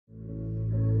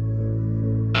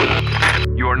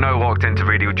are now locked into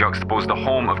Radio Juxtapoz, the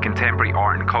home of contemporary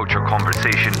art and culture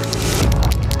conversation.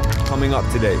 Coming up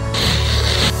today.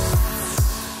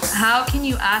 How can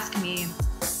you ask me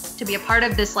to be a part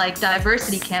of this like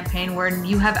diversity campaign where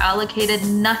you have allocated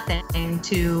nothing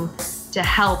to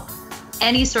help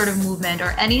any sort of movement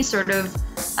or any sort of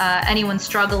anyone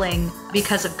struggling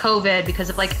because of COVID, because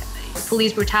of like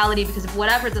police brutality, because of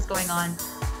whatever that's going on?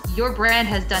 Your brand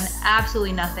has done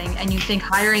absolutely nothing, and you think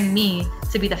hiring me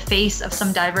to be the face of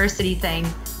some diversity thing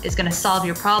is going to solve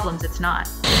your problems. It's not.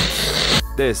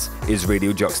 This is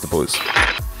Radio Juxtapoz.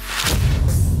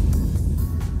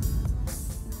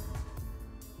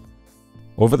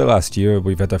 Over the last year,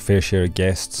 we've had our fair share of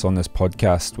guests on this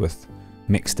podcast with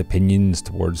mixed opinions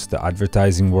towards the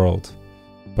advertising world.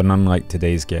 But unlike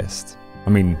today's guest,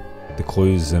 I mean, the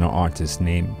clue's in our artist's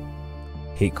name,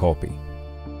 Hatecopy,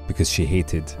 because she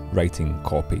hated writing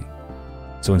copy.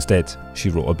 So instead, she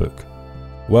wrote a book.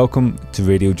 Welcome to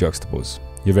Radio Juxtapoz,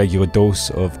 your regular dose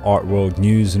of art world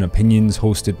news and opinions,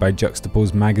 hosted by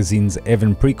Juxtapoz Magazine's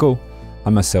Evan Preco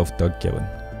and myself, Doug Gillen.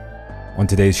 On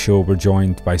today's show, we're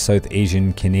joined by South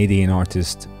Asian Canadian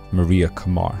artist Maria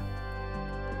Qamar.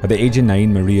 At the age of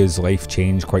 9, Maria's life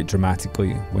changed quite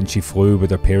dramatically when she flew with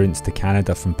her parents to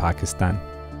Canada from Pakistan.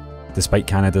 Despite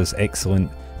Canada's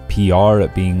excellent PR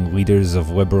at being leaders of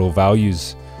liberal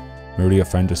values, Maria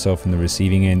found herself on the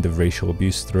receiving end of racial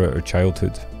abuse throughout her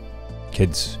childhood.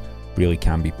 Kids really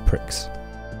can be pricks.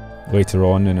 Later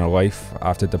on in her life,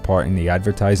 after departing the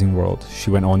advertising world,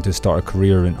 she went on to start a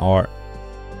career in art.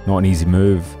 Not an easy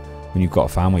move when you've got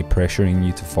a family pressuring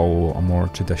you to follow a more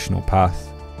traditional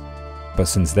path. But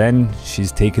since then,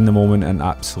 she's taken the moment and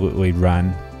absolutely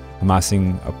ran.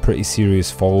 Amassing a pretty serious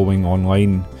following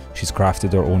online, she's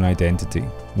crafted her own identity,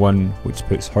 one which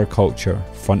puts her culture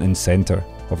front and centre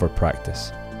of her practice.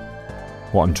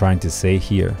 What I'm trying to say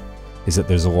here is that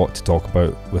there's a lot to talk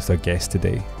about with our guest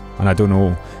today, and I don't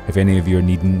know if any of you are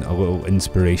needing a little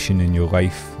inspiration in your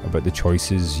life about the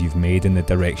choices you've made and the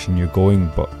direction you're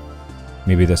going, but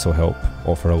maybe this will help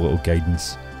offer a little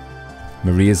guidance.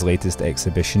 Maria's latest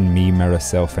exhibition, Me,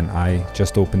 MERASELF I,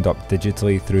 just opened up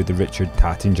digitally through the Richard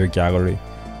Taittinger Gallery.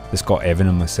 This got Evan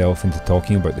and myself into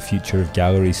talking about the future of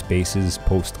gallery spaces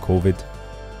post-COVID.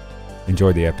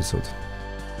 Enjoy the episode.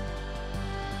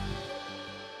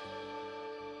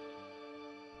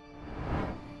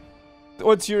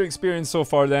 What's your experience so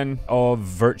far then of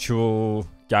virtual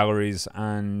galleries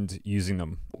and using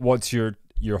them? What's your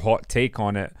hot take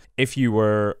on it? If you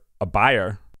were a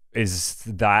buyer, is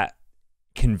that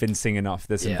convincing enough,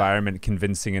 this environment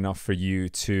convincing enough for you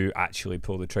to actually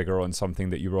pull the trigger on something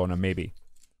that you were on a maybe?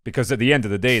 Because at the end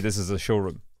of the day, this is a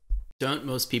showroom. Don't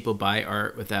most people buy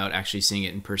art without actually seeing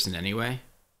it in person anyway?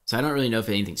 So I don't really know if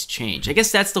anything's changed. I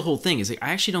guess that's the whole thing. Is like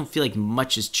I actually don't feel like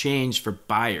much has changed for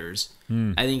buyers.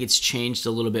 I think it's changed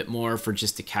a little bit more for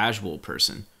just a casual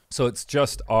person. So it's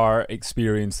just our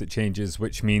experience that changes,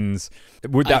 which means,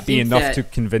 would that be enough to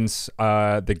convince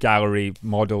the gallery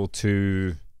model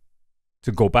to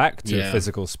go back to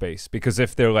physical space? Because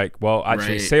if they're like, well,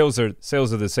 actually sales are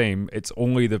the same. It's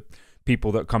only the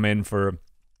people that come in for,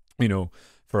 you know,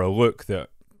 for a look that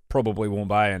probably won't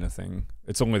buy anything.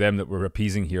 It's only them that we're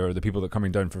appeasing here, or the people that are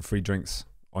coming down for free drinks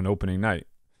on opening night.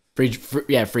 Free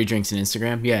drinks and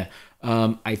Instagram. Yeah.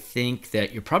 I think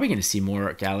that you're probably going to see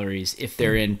more galleries if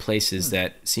they're in places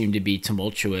that seem to be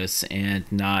tumultuous and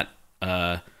not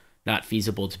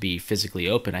feasible to be physically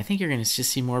open. I think you're going to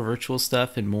just see more virtual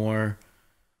stuff and more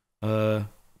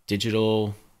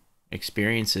digital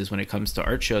experiences when it comes to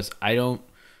art shows. I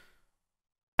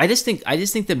just think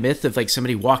the myth of like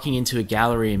somebody walking into a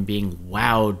gallery and being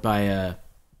wowed by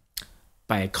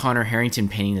a Connor Harrington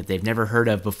painting that they've never heard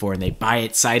of before, and they buy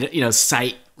it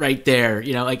sight right there,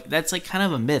 like that's like kind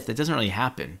of a myth. That doesn't really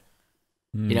happen.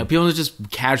 People just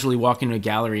casually walk into a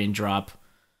gallery and drop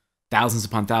thousands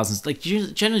upon thousands. Like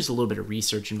generally just a little bit of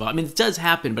research involved. I mean, it does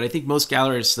happen, but I think most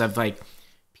galleries have like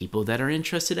people that are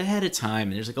interested ahead of time,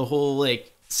 and there's like a whole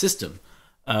like system.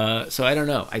 So I don't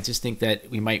know. I just think that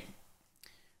we might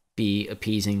be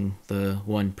appeasing the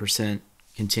 1%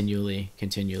 continually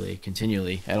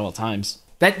at all times.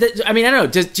 I mean, I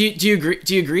don't know. Do you agree?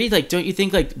 Do you agree? Like, don't you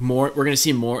think like we're gonna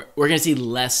see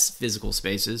less physical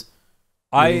spaces?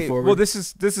 Well, this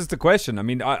is the question. I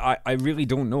mean, I really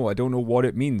don't know. I don't know what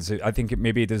it means. I think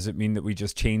does it mean that we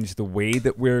just change the way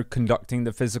that we're conducting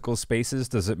the physical spaces?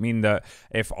 Does it mean that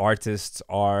if artists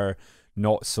are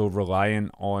not so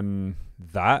reliant on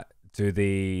that, do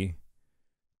they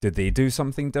do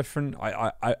something different?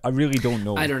 I really don't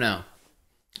know. I don't know.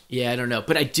 Yeah, I don't know.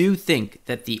 But I do think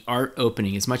that the art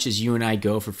opening, as much as you and I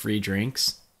go for free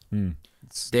drinks,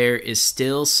 there is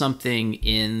still something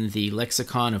in the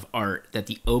lexicon of art that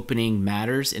the opening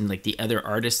matters, and like the other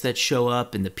artists that show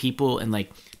up and the people, and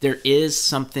like there is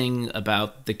something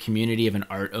about the community of an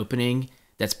art opening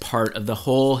that's part of the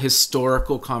whole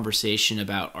historical conversation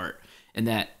about art, and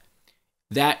that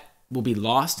will be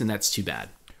lost, and that's too bad.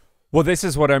 Well, this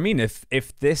is what I mean. If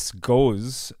this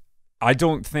goes, I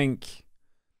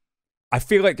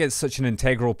feel like it's such an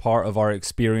integral part of our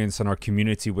experience and our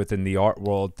community within the art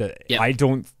world that I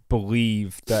don't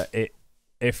believe that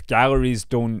if galleries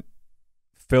don't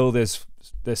fill this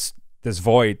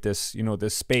void, this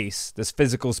space, this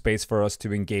physical space for us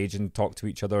to engage and talk to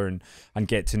each other and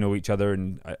get to know each other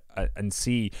and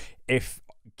see, if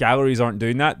galleries aren't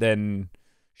doing that, then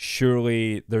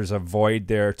surely there's a void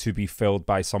there to be filled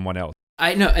by someone else.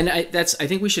 I know, and I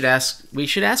think we should ask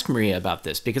Maria about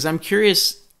this, because I'm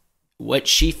curious what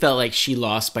she felt like she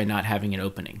lost by not having an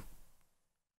opening.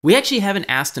 We actually haven't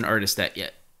asked an artist that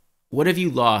yet. What have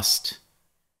you lost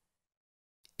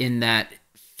in that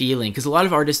feeling? Because a lot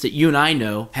of artists that you and I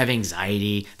know have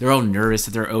anxiety. They're all nervous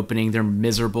at their opening. They're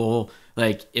miserable.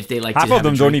 Like if they like half to of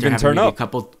them don't even turn up.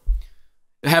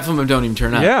 Half of them don't even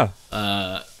turn up.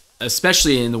 Yeah.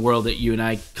 Especially in the world that you and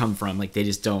I come from, like they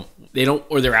just don't. They don't,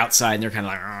 or they're outside and they're kind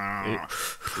of like,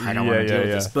 I don't want to deal with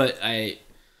this. But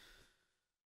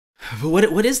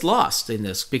what is lost in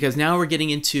this? Because now we're getting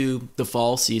into the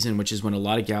fall season, which is when a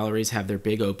lot of galleries have their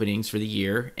big openings for the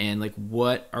year. And like,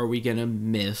 what are we going to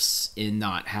miss in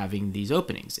not having these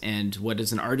openings? And what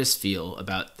does an artist feel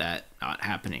about that not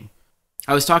happening?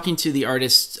 I was talking to the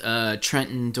artist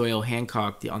Trenton Doyle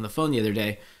Hancock on the phone the other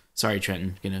day. Sorry,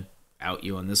 Trenton, going to out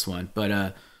you on this one.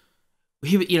 But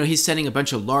he's sending a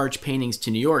bunch of large paintings to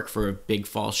New York for a big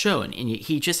fall show. And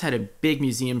he just had a big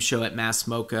museum show at Mass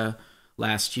MoCA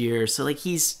last year. So like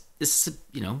his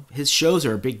shows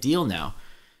are a big deal now.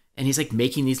 And he's like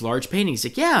making these large paintings.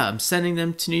 Like, yeah, I'm sending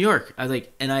them to New York. I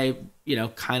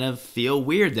kind of feel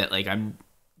weird that like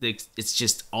it's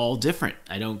just all different.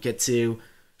 I don't get to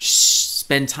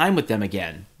spend time with them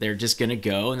again. They're just going to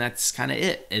go, and that's kind of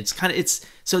it.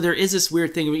 So there is this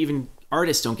weird thing where even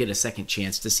artists don't get a second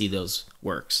chance to see those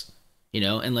works,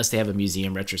 unless they have a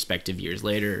museum retrospective years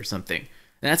later or something.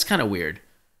 And that's kind of weird.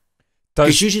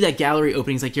 Because usually that gallery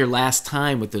opening is like your last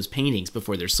time with those paintings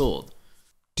before they're sold.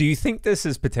 Do you think this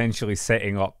is potentially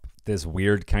setting up this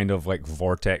weird kind of like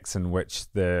vortex in which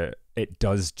it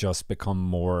does just become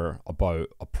more about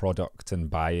a product and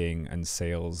buying and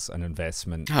sales and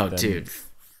investment? Oh, dude.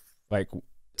 Like,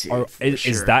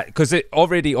 is that because it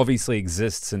already obviously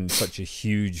exists in such a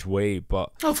huge way,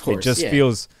 but of course,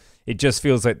 it just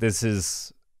feels like this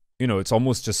is, it's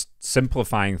almost just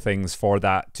simplifying things for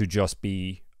that to just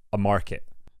be a market.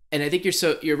 And I think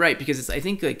you're right, because I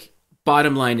think like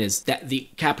bottom line is that the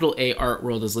capital A art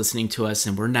world is listening to us,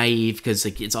 and we're naive because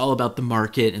like it's all about the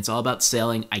market and it's all about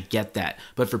selling. I get that,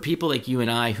 but for people like you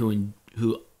and I who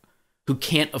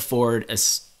can't afford a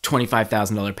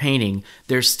 $25,000 painting,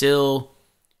 there's still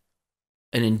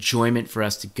an enjoyment for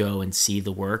us to go and see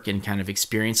the work and kind of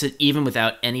experience it, even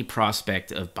without any prospect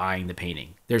of buying the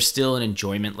painting. There's still an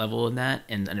enjoyment level in that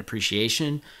and an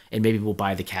appreciation, and maybe we'll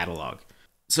buy the catalog.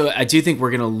 So I do think we're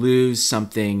going to lose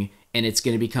something, and it's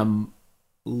going to become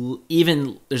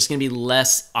there's going to be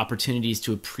less opportunities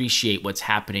to appreciate what's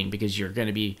happening, because you're going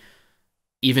to be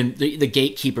even the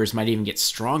gatekeepers might even get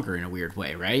stronger in a weird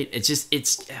way, right?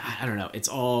 I don't know. It's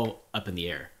all up in the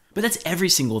air, but that's every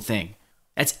single thing.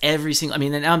 I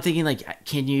mean, now I'm thinking like,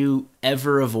 can you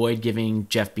ever avoid giving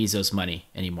Jeff Bezos money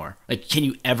anymore? Like, can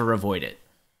you ever avoid it?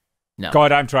 No.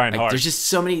 God, I'm trying hard. There's just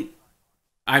so many.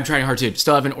 I'm trying hard too.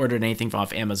 Still haven't ordered anything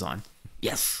off Amazon.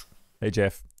 Yes. Hey,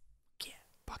 Jeff. Yeah.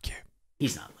 Fuck you.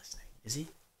 He's not listening, is he?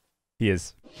 He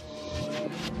is.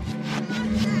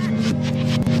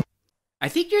 I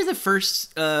think you're the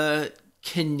first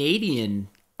Canadian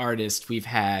artist we've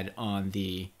had on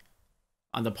the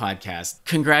podcast.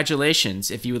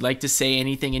 Congratulations. If you would like to say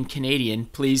anything in Canadian,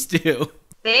 please do.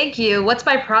 Thank you. What's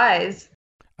my prize?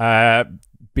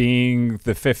 Being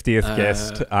the 50th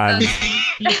guest, and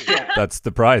that's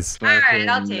the prize. All right,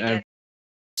 I'll take it.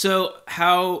 So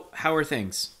how are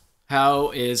things?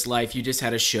 How is life? You just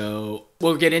had a show.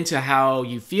 We'll get into how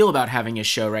you feel about having a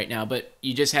show right now, but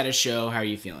you just had a show. How are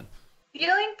you feeling?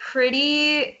 Feeling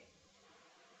pretty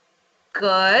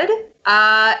good.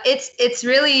 It's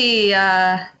really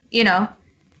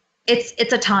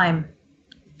it's a time.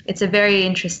 It's a very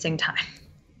interesting time.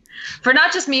 For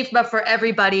not just me, but for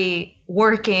everybody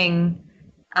working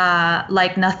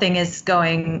like nothing is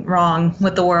going wrong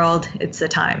with the world. It's a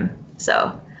time.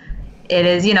 So it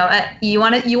is, you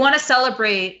want to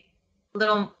celebrate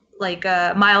little like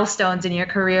milestones in your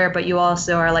career, but you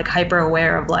also are like hyper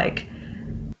aware of like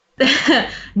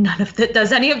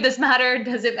does any of this matter?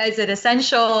 Is it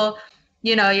essential?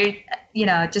 You're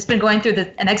just been going through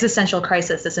an existential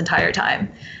crisis this entire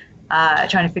time,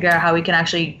 trying to figure out how we can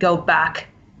actually go back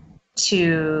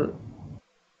to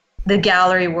the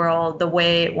gallery world the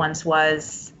way it once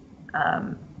was,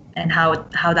 and how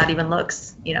that even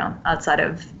looks, outside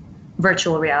of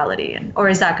virtual reality, or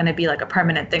is that going to be like a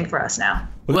permanent thing for us now?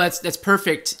 Well, that's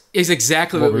perfect. Is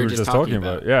exactly what we were just talking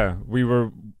about. Yeah, we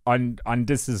were on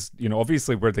this is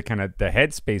obviously where the kind of the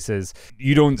headspace is.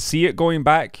 You don't see it going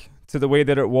back to the way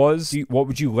that it was. What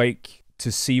would you like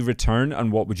to see return,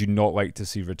 and what would you not like to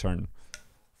see return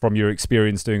from your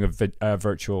experience doing a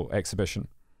virtual exhibition?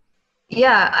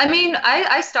 Yeah, I mean,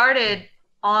 I started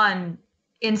on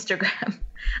Instagram.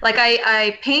 Like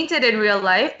I painted in real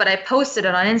life, but I posted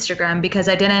it on Instagram because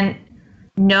I didn't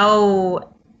know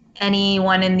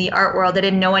anyone in the art world. I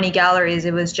didn't know any galleries.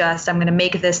 It was just, I'm going to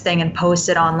make this thing and post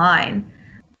it online.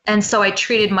 And so I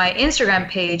treated my Instagram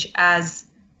page as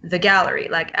the gallery,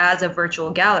 like as a virtual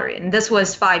gallery. And this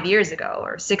was 5 years ago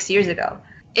or 6 years ago.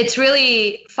 It's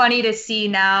really funny to see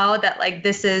now that like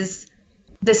this is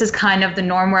kind of the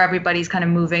norm, where everybody's kind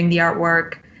of moving the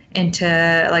artwork into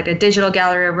like a digital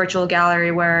gallery or virtual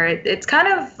gallery, where it's kind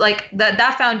of like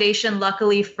that foundation,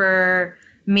 luckily for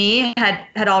me,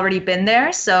 had already been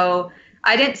there. So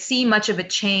I didn't see much of a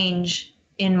change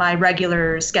in my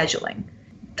regular scheduling.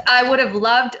 I would have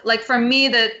loved, like for me,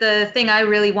 the thing I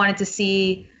really wanted to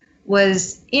see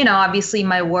was, obviously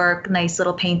my work, nice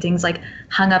little paintings like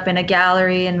hung up in a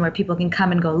gallery and where people can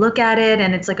come and go look at it.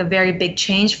 And it's like a very big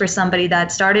change for somebody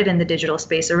that started in the digital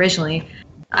space originally.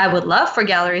 I would love for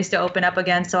galleries to open up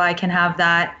again so I can have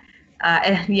that,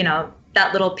 that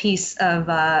little piece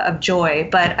of joy.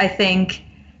 But I think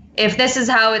if this is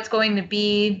how it's going to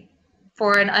be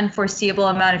for an unforeseeable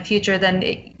amount of future, then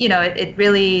it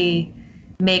really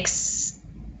makes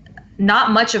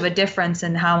not much of a difference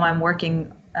in how I'm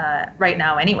working right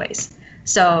now anyways.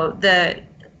 So the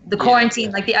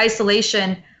quarantine, like the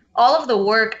isolation, all of the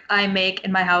work I make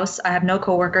in my house, I have no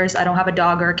coworkers. I don't have a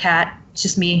dog or a cat. It's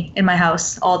just me in my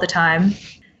house all the time.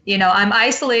 I'm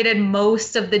isolated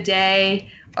most of the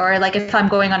day, or like if I'm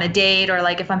going on a date, or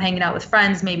like if I'm hanging out with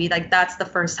friends, maybe like that's the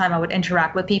first time I would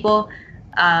interact with people.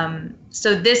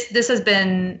 So this has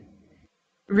been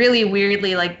really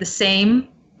weirdly like the same,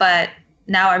 but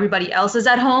now everybody else is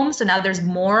at home. So now there's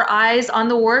more eyes on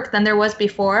the work than there was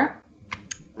before.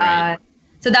 Right.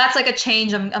 So that's like a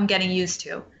change I'm getting used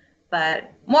to,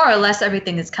 but more or less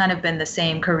everything has kind of been the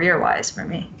same career-wise for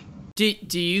me.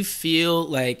 Do you feel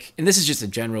like, and this is just a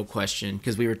general question,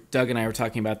 because Doug and I were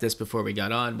talking about this before we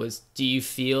got on, do you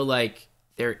feel like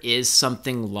there is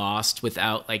something lost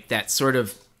without like that sort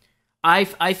of,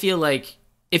 I feel like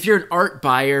if you're an art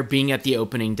buyer, being at the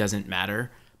opening doesn't matter.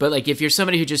 But like if you're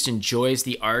somebody who just enjoys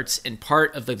the arts, and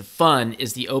part of the fun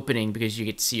is the opening because you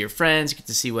get to see your friends, you get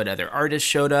to see what other artists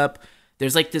showed up.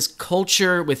 There's like this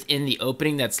culture within the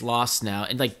opening that's lost now.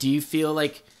 And like, do you feel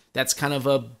like that's kind of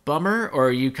a bummer, or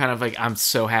are you kind of like, I'm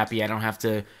so happy I don't have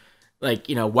to like,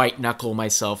 white knuckle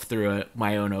myself through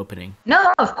my own opening?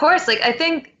 No, of course. Like I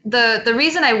think the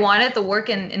reason I wanted the work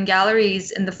in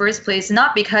galleries in the first place,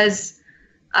 not because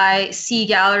I see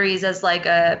galleries as like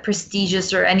a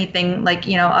prestigious or anything like,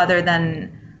 other than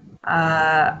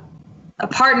a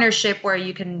partnership where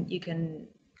you can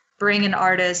bring an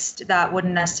artist that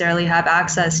wouldn't necessarily have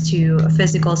access to a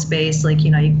physical space. Like,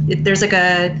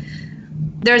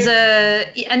 there's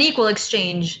an equal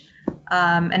exchange,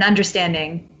 an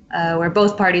understanding where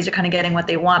both parties are kind of getting what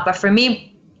they want. But for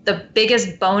me, the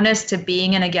biggest bonus to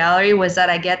being in a gallery was that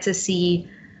I get to see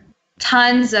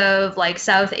tons of like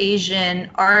South Asian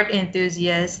art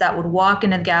enthusiasts that would walk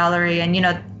in a gallery.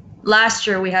 And, last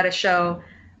year we had a show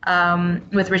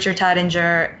with Richard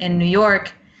Taittinger in New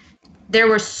York. There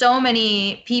were so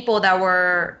many people that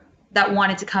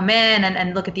wanted to come in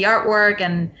and look at the artwork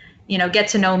and, get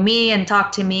to know me and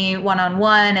talk to me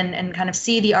one-on-one and kind of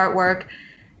see the artwork.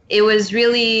 It was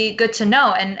really good to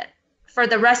know. And for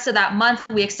the rest of that month,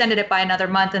 we extended it by another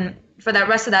month. And for that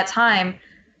rest of that time,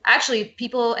 actually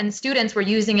people and students were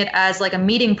using it as like a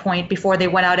meeting point before they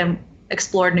went out and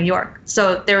explored New York.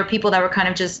 So there were people that were kind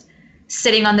of just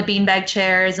sitting on the beanbag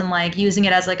chairs and like using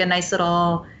it as like a nice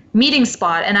little meeting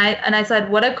spot. And I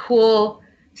said, what a cool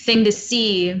thing to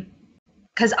see,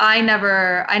 because I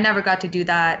never got to do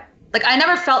that. Like I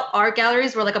never felt art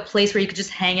galleries were like a place where you could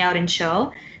just hang out and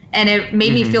chill. And it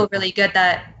made me feel really good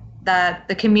that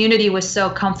the community was so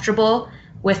comfortable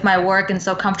with my work and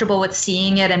so comfortable with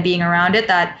seeing it and being around it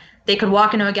that they could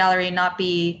walk into a gallery and not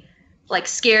be like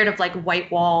scared of like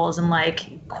white walls and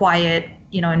like quiet,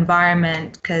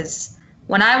 environment. Because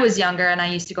when I was younger and I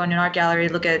used to go in an art gallery,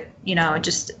 look at,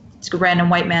 just random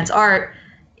white man's art,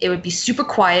 it would be super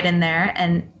quiet in there.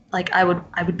 And like I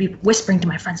would be whispering to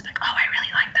my friends like, oh, I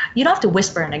really like that. You don't have to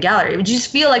whisper in a gallery. You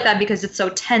just feel like that because it's so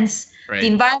tense. Right. The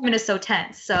environment is so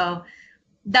tense. So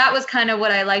that was kind of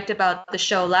what I liked about the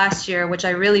show last year, which I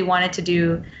really wanted to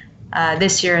do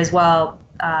this year as well.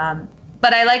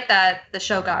 But I like that the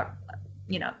show got,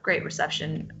 great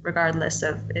reception, regardless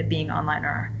of it being online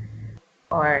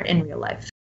or in real life.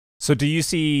 So do you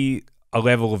see a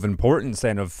level of importance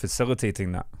then of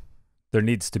facilitating that? There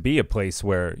needs to be a place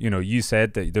where, you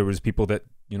said that there was people that,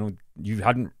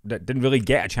 that didn't really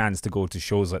get a chance to go to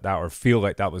shows like that or feel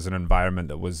like that was an environment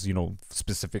that was,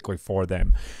 specifically for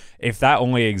them. If that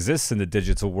only exists in the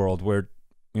digital world, where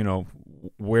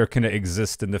can it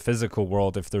exist in the physical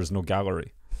world if there's no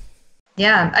gallery?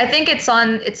 Yeah, I think it's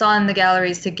on the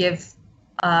galleries to give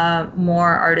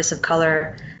more artists of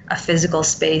color a physical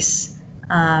space.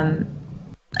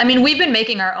 We've been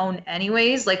making our own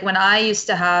anyways. Like when I used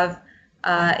to have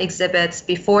exhibits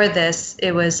before this,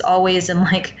 it was always in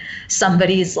like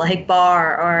somebody's like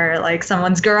bar or like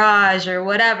someone's garage or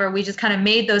whatever. We just kind of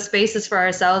made those spaces for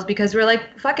ourselves because we're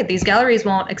like, fuck it, these galleries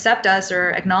won't accept us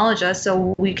or acknowledge us,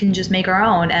 so we can just make our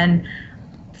own. And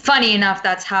funny enough,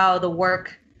 that's how the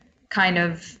work kind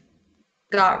of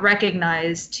got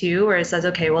recognized too, where it says,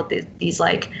 okay, well, these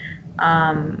like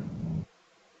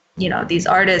these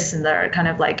artists and they're kind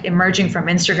of like emerging from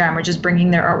Instagram or just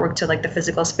bringing their artwork to like the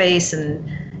physical space, and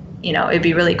it'd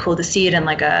be really cool to see it in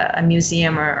like a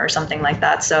museum or something like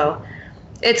that. So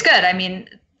it's good. I mean,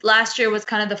 last year was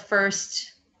kind of the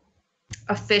first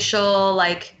official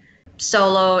like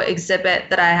solo exhibit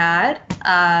that I had,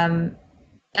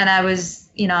 and I was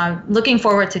I'm looking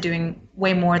forward to doing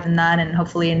way more than that, and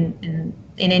hopefully in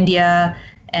India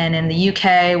and in the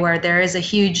UK, where there is a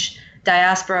huge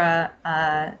diaspora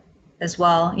as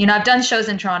well. I've done shows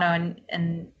in Toronto,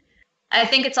 and I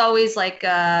think it's always like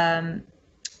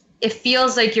it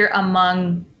feels like you're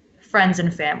among friends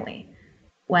and family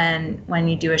when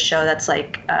you do a show that's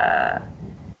like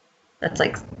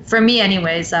for me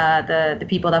anyways, the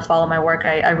people that follow my work,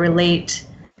 I relate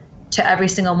to every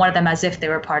single one of them as if they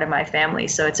were part of my family.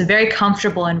 So it's a very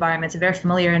comfortable environment. It's a very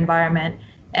familiar environment,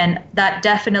 and that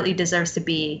definitely deserves to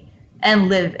be and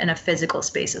live in a physical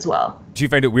space as well. Do you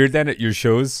find it weird then at your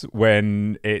shows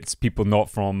when it's people not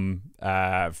from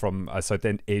a South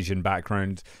Asian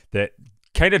background that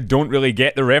kind of don't really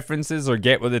get the references or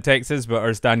get what the text is, but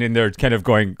are standing there kind of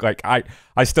going like,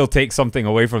 I still take something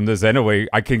away from this anyway.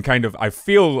 I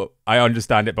feel I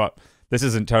understand it, but this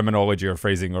isn't terminology or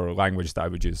phrasing or language that I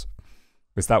would use.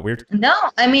 Is that weird? No,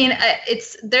 I mean,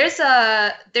 there's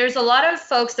a lot of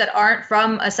folks that aren't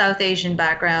from a South Asian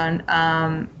background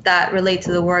that relate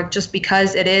to the work, just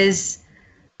because it is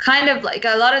kind of like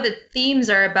a lot of the themes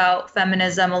are about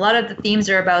feminism. A lot of the themes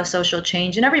are about social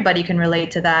change, and everybody can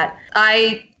relate to that.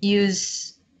 I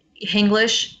use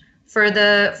Hinglish for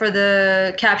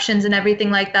the captions and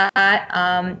everything like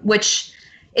that, which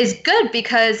is good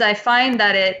because I find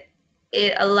that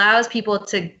it allows people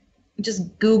to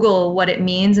just Google what it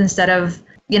means instead of,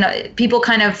 people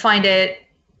kind of find it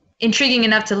intriguing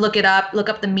enough to look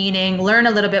up the meaning, learn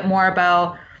a little bit more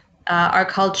about our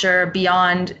culture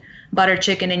beyond butter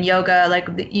chicken and yoga. Like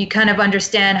you kind of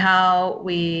understand how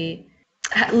we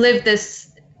live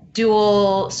this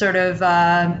dual sort of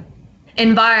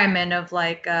environment of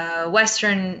like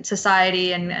Western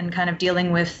society and kind of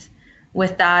dealing with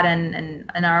that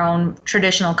and our own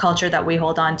traditional culture that we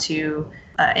hold on to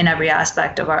in every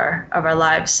aspect of our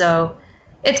lives. So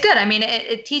it's good. I mean,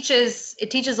 it teaches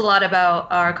a lot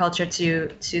about our culture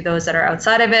to those that are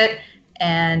outside of it,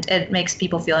 and it makes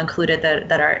people feel included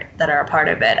that are a part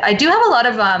of it. I do have a lot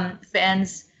of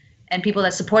fans and people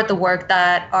that support the work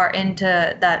that are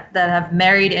into that have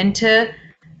married into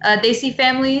Desi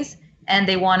families, and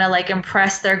they want to like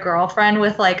impress their girlfriend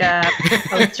with like a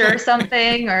poster or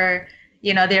something, or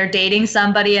they're dating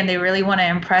somebody and they really want to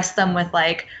impress them with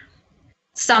like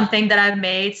something that I've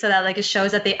made, so that like it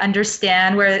shows that they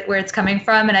understand where it's coming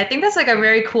from. And I think that's like a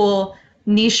very cool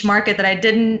niche market that I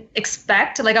didn't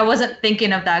expect. Like I wasn't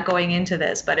thinking of that going into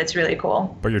this, but it's really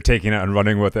cool. But you're taking it and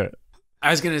running with it. I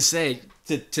was gonna say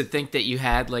to think that you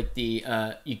had like the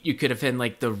you could have had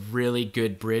like the really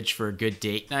good bridge for a good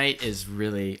date night is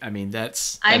really, I mean,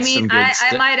 that's I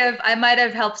might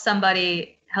have helped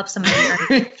somebody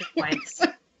earn points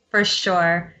for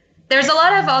sure. There's a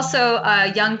lot of also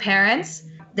young parents.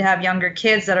 They have younger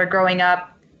kids that are growing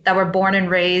up that were born and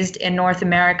raised in North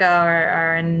America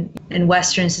or in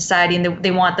Western society, and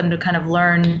they want them to kind of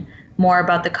learn more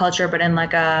about the culture, but in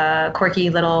like a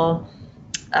quirky little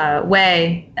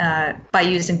way by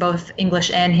using both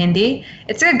English and Hindi.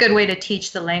 It's a good way to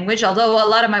teach the language, although a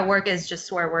lot of my work is just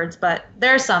swear words, but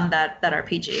there are some that are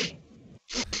PG.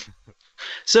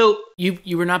 So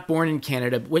you were not born in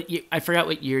Canada. I forgot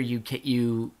what year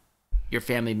your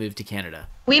family moved to Canada.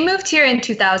 We moved here in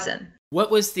 2000.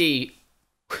 What was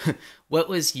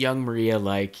young Maria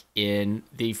like in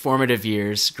the formative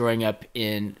years growing up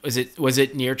in, was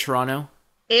it near Toronto?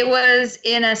 It was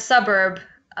in a suburb.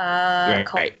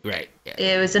 Right. Yeah.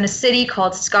 It was in a city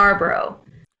called Scarborough.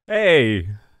 Hey.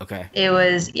 Okay. It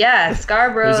was,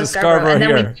 Scarborough. There's a Scarborough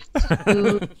and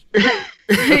here.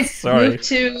 We Sorry. moved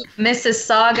to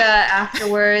Mississauga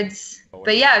afterwards.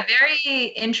 But yeah, very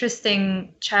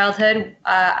interesting childhood.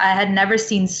 I had never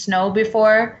seen snow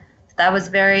before. That was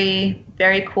very,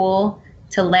 very cool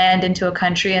to land into a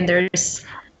country and there's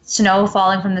snow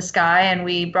falling from the sky, and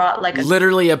we brought like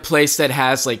literally a place that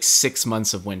has like 6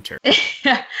 months of winter.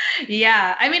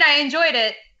 Yeah, I mean, I enjoyed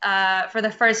it for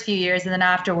the first few years, and then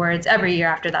afterwards, every year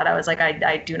after that, I was like,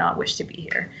 I do not wish to be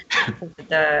here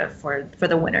for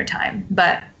the winter time.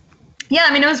 But yeah,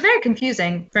 I mean, it was very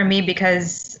confusing for me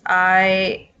because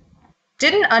I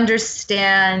didn't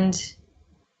understand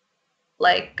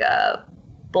like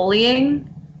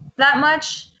bullying that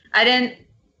much.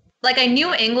 I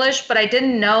knew English, but I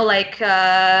didn't know, like,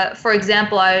 for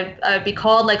example, I'd be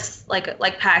called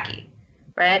like Packy,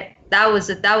 right? That was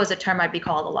a term I'd be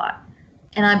called a lot.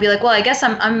 And I'd be like, well, I guess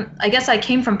I guess I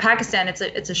came from Pakistan.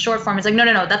 It's a short form. It's like,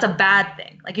 no, that's a bad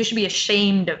thing. Like, you should be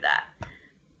ashamed of that.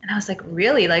 And I was like,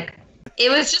 really? Like, it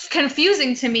was just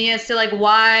confusing to me as to like,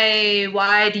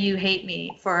 why do you hate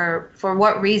me for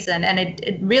what reason? And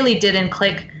it really didn't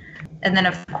click. And then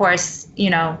of course,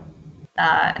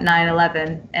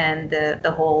 9/11 and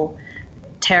the whole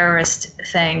terrorist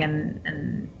thing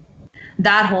and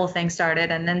that whole thing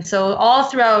started. And then so all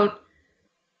throughout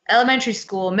elementary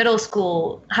school, middle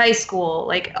school, high school,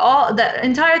 like all the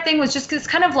entire thing was just this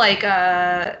kind of like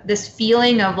this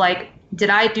feeling of like, did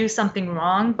I do something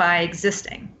wrong by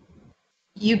existing?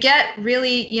 You get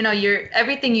really,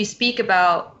 everything you speak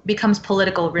about becomes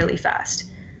political really fast.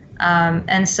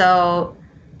 And so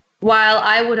while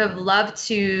I would have loved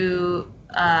to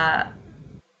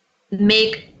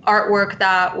make artwork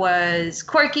that was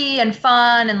quirky and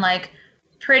fun and like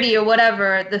pretty or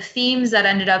whatever, the themes that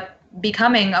ended up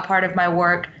becoming a part of my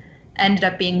work ended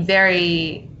up being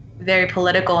very, very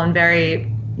political and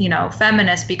very,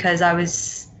 feminist, because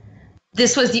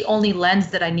this was the only lens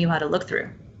that I knew how to look through.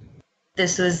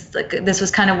 This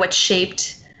was kind of what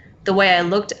shaped the way I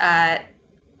looked at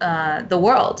the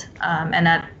world and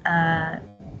at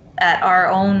our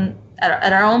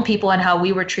own people and how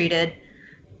we were treated,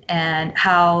 and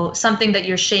how something that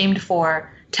you're shamed for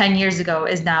 10 years ago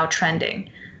is now trending.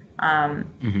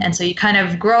 And so you kind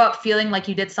of grow up feeling like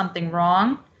you did something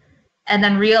wrong, and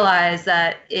then realize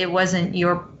that it wasn't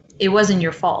your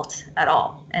fault at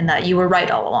all, and that you were right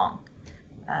all along.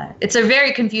 It's a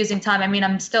very confusing time. I mean,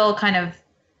 I'm still kind of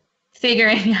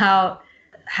figuring out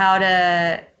how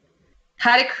to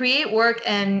create work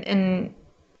and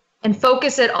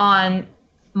focus it on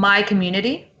my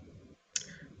community,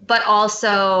 but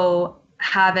also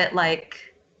have it like,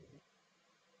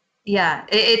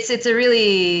 it's a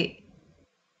really,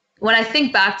 when I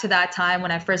think back to that time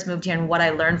when I first moved here and what I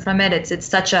learned from it, it's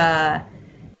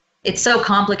so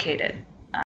complicated.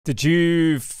 Did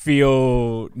you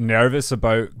feel nervous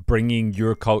about bringing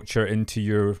your culture into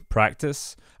your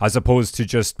practice, as opposed to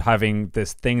just having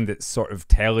this thing that's sort of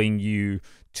telling you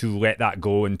to let that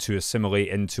go and to assimilate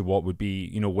into what would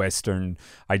be, Western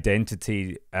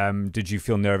identity? Did you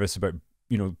feel nervous about,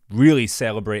 really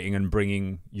celebrating and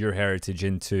bringing your heritage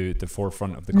into the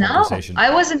forefront of the conversation? No, I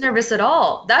wasn't nervous at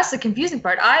all. That's the confusing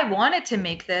part. I wanted to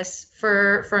make this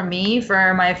for me,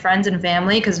 for my friends and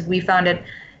family, because we found it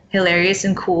hilarious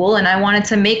and cool, and I wanted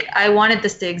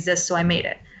this to exist, so I made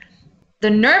it. The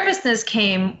nervousness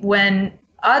came when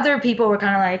other people were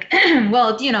kind of like,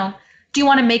 well, do you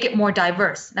want to make it more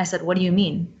diverse? And I said, what do you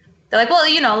mean? They're like, well,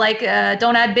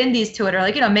 don't add bindis to it, or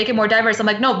like, make it more diverse. I'm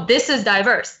like, no, this is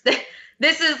diverse.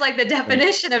 This is like the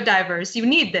definition of diverse. You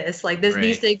need this, like this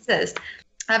needs to exist.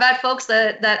 I've had folks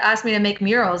that ask me to make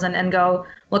murals and go,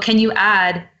 well, can you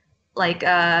add like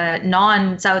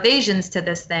non-South Asians to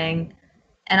this thing?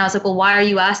 And I was like, well, why are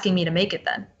you asking me to make it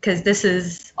then? Because this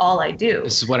is all I do.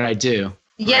 This is what I do.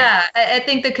 Yeah, I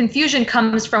think the confusion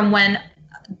comes from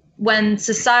when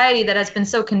society that has been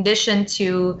so conditioned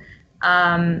to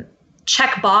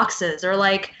check boxes, or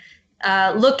like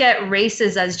look at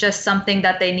races as just something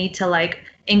that they need to like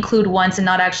include once and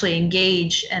not actually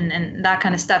engage and that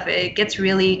kind of stuff. It gets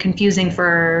really confusing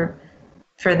for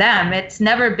for them, it's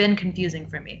never been confusing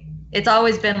for me. It's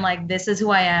always been like, this is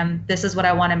who I am. This is what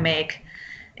I want to make.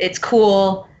 It's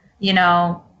cool. You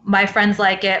know, my friends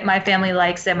like it. My family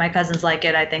likes it. My cousins like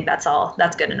it. I think that's all.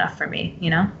 That's good enough for me, you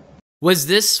know? Was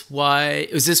this why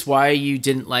you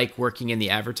didn't like working in the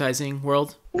advertising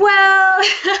world? Well,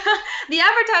 the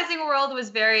advertising world was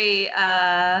very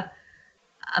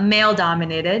male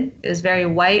dominated. It was very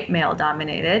white male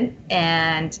dominated.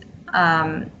 And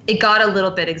it got a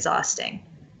little bit exhausting,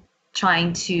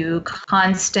 trying to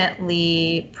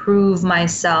constantly prove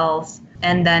myself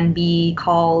and then be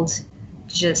called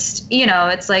just, you know,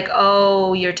 it's like,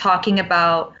 oh, you're talking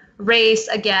about race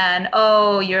again.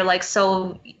 Oh, you're like,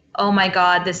 so, oh my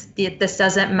God, this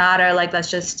doesn't matter. Like, let's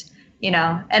just, you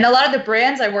know, and a lot of the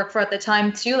brands I worked for at the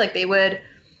time too, like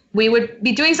we would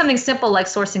be doing something simple like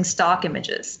sourcing stock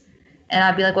images. And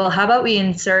I'd be like, well, how about we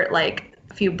insert like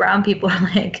a few brown people,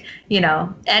 like, you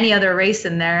know, any other race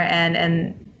in there,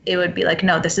 and it would be like,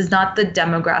 no, this is not the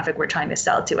demographic we're trying to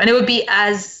sell to. And it would be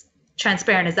as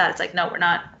transparent as that. It's like, no, we're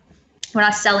not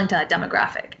selling to that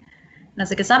demographic. And I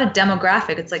was like, it's not a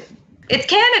demographic. It's like, it's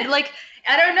canon. Like,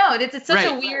 I don't know. It's such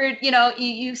a weird, you know,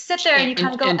 you sit there and you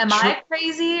kind of go, am I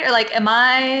crazy? Or like, am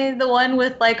I the one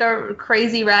with like a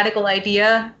crazy radical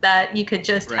idea that you could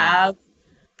just have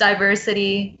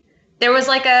diversity? There was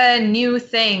like a new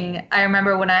thing. I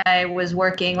remember when I was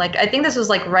working, like, I think this was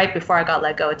like right before I got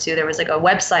let go too. There was like a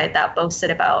website that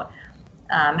boasted about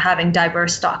having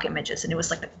diverse stock images. And it was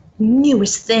like the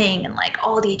newest thing. And like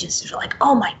all the agencies were like,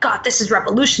 oh my God, this is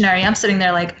revolutionary. I'm sitting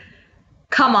there like,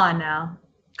 come on now.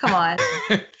 Come on.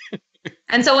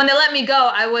 And so when they let me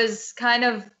go, I was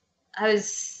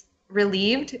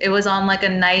relieved. It was on like a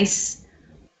nice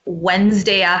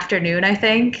Wednesday afternoon, I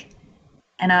think.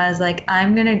 And I was like,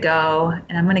 I'm going to go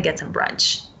and I'm going to get some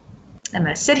brunch. I'm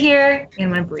going to sit here and I'm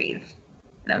going to breathe.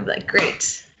 And I'm like,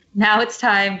 great. Now it's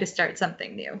time to start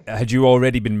something new. Had you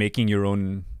already been making your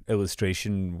own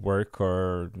illustration work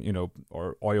or, you know,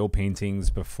 or oil paintings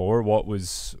before? What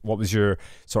was your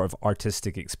sort of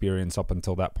artistic experience up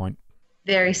until that point?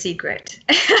 Very secret.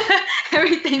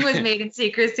 Everything was made in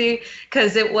secrecy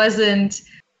because I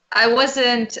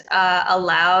wasn't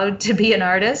allowed to be an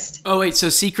artist. Oh wait, so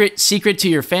secret to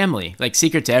your family, like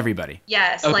secret to everybody.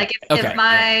 Yes, okay. Like if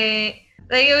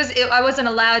I wasn't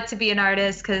allowed to be an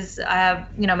artist because I have,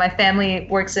 you know, my family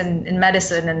works in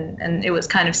medicine and it was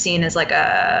kind of seen as like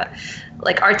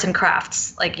arts and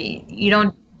crafts. Like you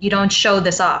don't show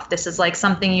this off. This is like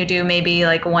something you do maybe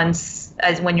like once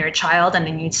as when you're a child and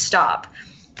then you stop,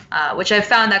 which I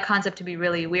found that concept to be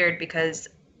really weird because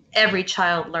every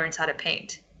child learns how to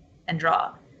paint and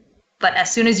draw. But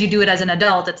as soon as you do it as an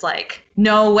adult, it's like,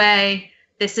 no way.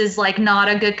 This is like not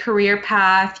a good career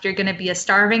path. You're going to be a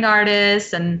starving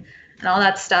artist and all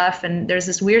that stuff. And there's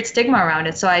this weird stigma around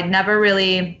it. So I never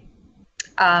really,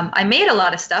 I made a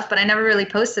lot of stuff, but I never really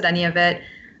posted any of it.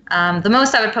 The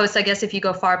most I would post, I guess, if you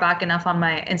go far back enough on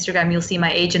my Instagram, you'll see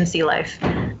my agency life.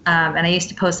 And I used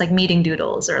to post like meeting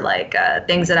doodles or like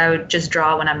things that I would just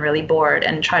draw when I'm really bored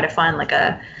and try to find like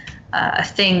a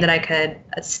thing that I could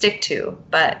stick to.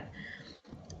 But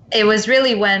it was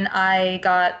really when I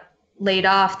got laid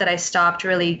off that I stopped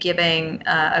really giving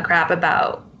a crap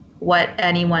about what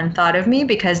anyone thought of me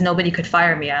because nobody could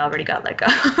fire me. I already got let go.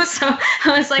 So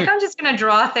I was like, I'm just going to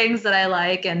draw things that I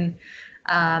like and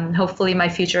hopefully my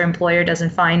future employer doesn't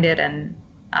find it and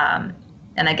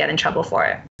I get in trouble for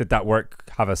it. Did that work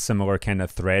have a similar kind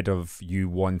of thread of you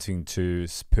wanting to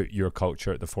put your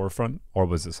culture at the forefront, or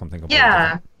was it something completely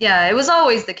different? Yeah, it was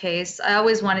always the case. I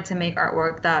always wanted to make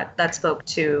artwork that spoke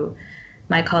to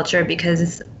my culture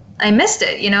because I missed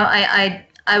it. You know,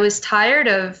 I was tired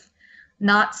of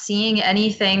not seeing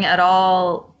anything at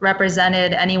all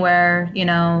represented anywhere, you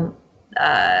know,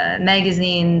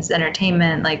 magazines,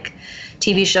 entertainment, like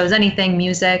TV shows, anything,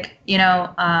 music, you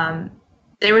know,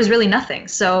 there was really nothing.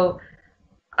 So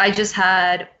I just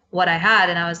had what I had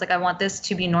and I was like, I want this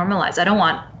to be normalized. I don't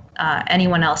want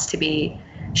anyone else to be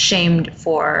shamed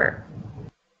for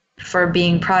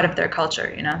being proud of their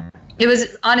culture, you know? It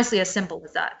was honestly as simple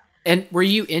as that. And were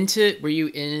you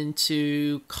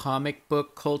into comic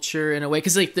book culture in a way?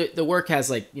 Because like the work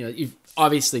has like, you know, you've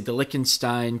obviously the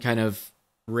Lichtenstein kind of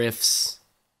riffs,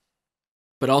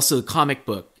 but also the comic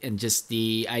book and just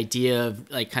the idea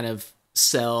of like kind of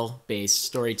cell-based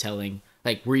storytelling.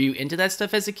 Like, were you into that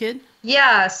stuff as a kid?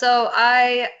 Yeah, so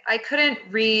I couldn't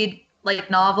read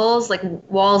like novels, like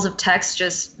walls of text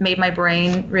just made my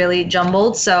brain really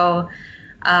jumbled. So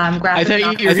graphic I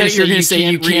thought you were going to say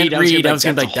you can't read. I was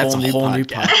going to be like, that's a whole new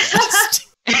podcast.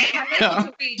 I'm making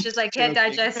to read, just I can't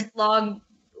digest long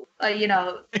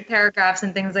paragraphs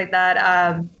and things like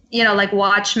that. Like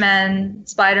Watchmen,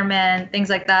 Spider-Man, things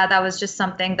like that. That was just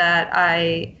something that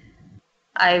I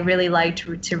really liked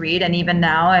to read. And even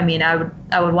now, I would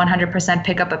 100%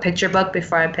 pick up a picture book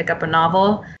before I pick up a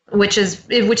novel, which is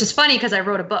funny because I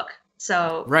wrote a book.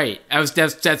 So right,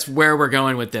 that's where we're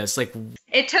going with this. Like,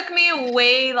 it took me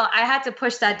way long. I had to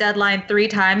push that deadline 3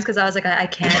 times because I was like, I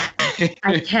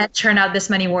can't churn out this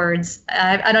many words.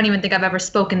 I don't even think I've ever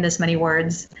spoken this many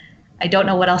words. I don't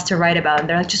know what else to write about. And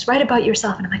they're like, just write about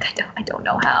yourself. And I'm like, I don't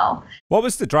know how. What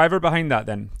was the driver behind that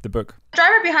then, the book? The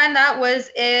driver behind that was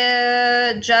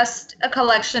just a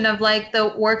collection of like the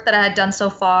work that I had done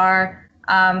so far,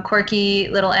 quirky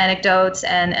little anecdotes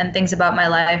and things about my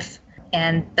life.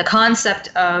 And the concept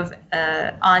of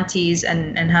aunties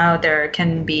and how there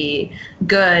can be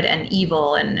good and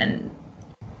evil. And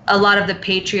a lot of the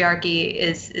patriarchy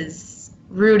is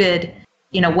rooted,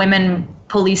 women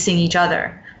policing each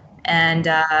other. And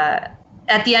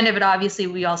at the end of it, obviously,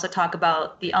 we also talk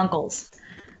about the uncles.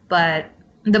 But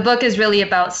the book is really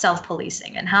about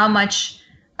self-policing and how much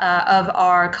of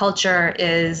our culture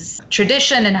is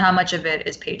tradition and how much of it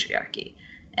is patriarchy.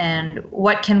 And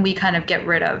what can we kind of get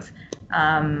rid of,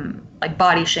 like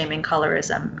body shaming,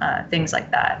 colorism, things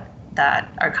like that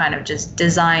are kind of just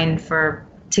designed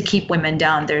to keep women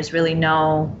down. There's really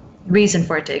no reason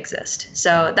for it to exist.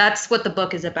 So that's what the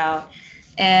book is about.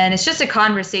 And it's just a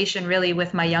conversation really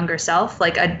with my younger self,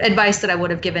 like advice that I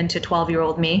would have given to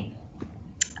 12-year-old me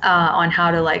on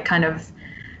how to like kind of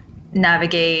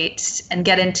navigate and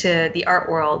get into the art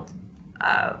world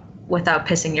without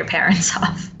pissing your parents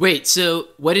off. Wait, so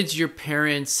what did your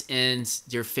parents and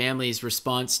your family's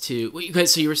response to,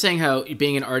 so you were saying how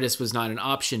being an artist was not an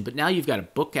option, but now you've got a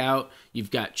book out,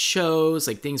 you've got shows,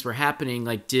 like things were happening.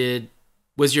 Like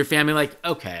was your family like,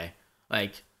 okay,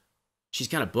 like, she's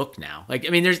got a book now. Like, I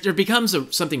mean, there becomes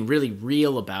something really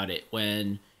real about it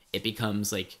when it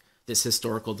becomes like this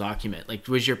historical document. Like,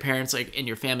 was your parents like and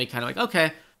your family kind of like,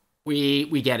 okay,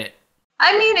 we get it?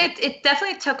 I mean, it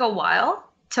definitely took a while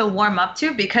to warm up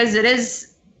to, because it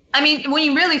is, I mean, when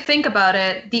you really think about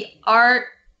it, the art,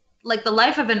 like the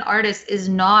life of an artist is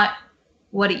not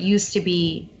what it used to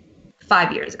be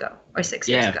 5 years ago or 6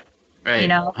 years ago. Right.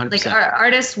 100%. Like our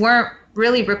artists weren't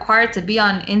really required to be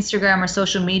on Instagram or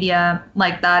social media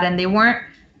like that, and they weren't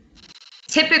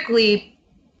typically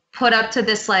put up to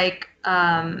this like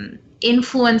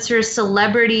influencer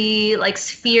celebrity like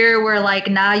sphere where like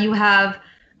now you have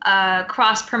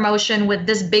cross promotion with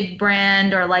this big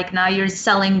brand, or like now you're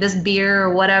selling this beer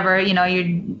or whatever,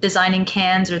 you're designing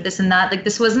cans or this and that. Like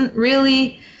this wasn't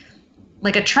really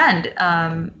like a trend.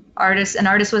 An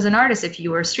artist was an artist. If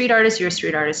you were a street artist, you're a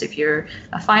street artist. If you're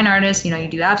a fine artist, you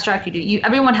do abstract,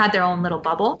 everyone had their own little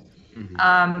bubble.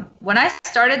 Mm-hmm. When I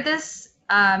started this,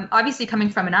 obviously coming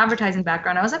from an advertising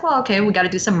background, I was like, well, okay, we got to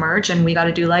do some merch and we got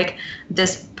to do like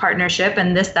this partnership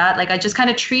and this, that. Like I just kind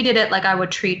of treated it like I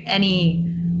would treat any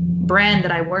brand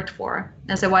that I worked for.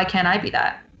 And I said, why can't I be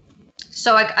that?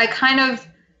 So I kind of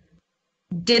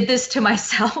did this to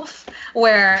myself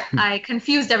where I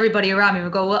confused everybody around me. We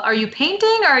go, well, are you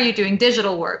painting or are you doing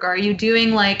digital work? Or are you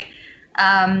doing like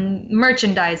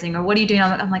merchandising, or what are you doing?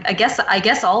 I'm like, I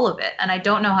guess all of it. And I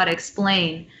don't know how to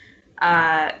explain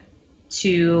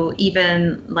to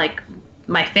even like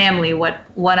my family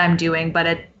what I'm doing. But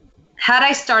had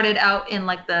I started out in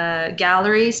like the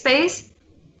gallery space,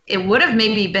 it would have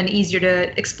maybe been easier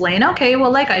to explain, okay,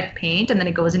 well, like I paint and then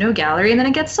it goes into a gallery and then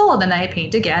it gets sold and I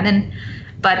paint again.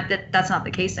 But that's not the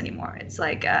case anymore. It's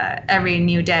like every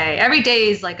day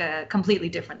is like a completely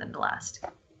different than the last.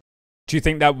 Do you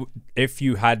think that if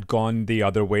you had gone the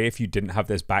other way, if you didn't have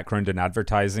this background in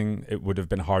advertising, it would have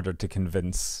been harder to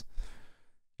convince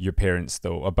your parents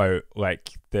though about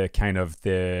like the kind of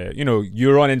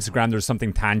you're on Instagram, there's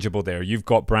something tangible there, you've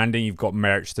got branding, you've got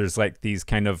merch, there's like these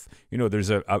kind of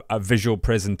there's a visual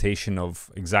presentation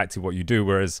of exactly what you do,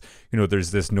 whereas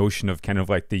there's this notion of kind of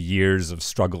like the years of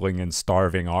struggling and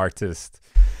starving artist.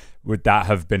 Would that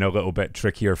have been a little bit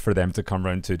trickier for them to come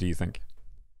around to, do you think?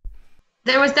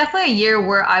 There was definitely a year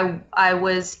where I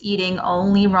was eating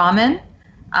only ramen.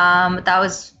 That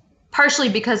was partially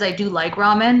because I do like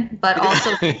ramen, but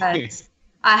also because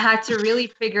I had to really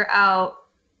figure out,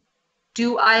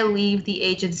 do I leave the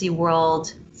agency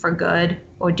world for good,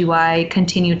 or do I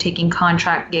continue taking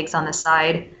contract gigs on the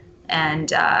side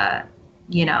and,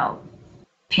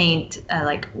 paint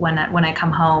like when I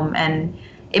come home? And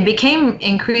it became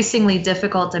increasingly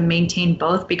difficult to maintain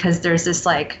both, because there's this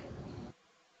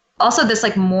also this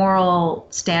moral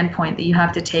standpoint that you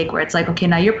have to take, where it's like, okay,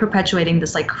 now you're perpetuating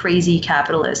this crazy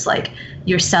capitalist,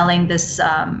 you're selling this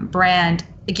brand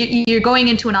like you're going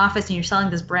into an office and you're selling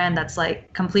this brand that's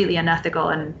like completely unethical,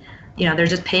 and they're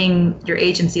just paying your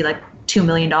agency like $2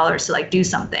 million to like do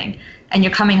something, and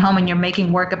you're coming home and you're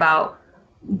making work about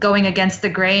going against the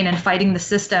grain and fighting the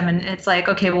system, and it's like,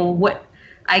 okay, well, what,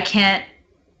 I can't,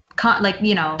 like,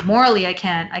 morally I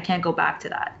can't go back to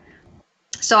that.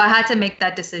 So I had to make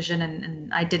that decision,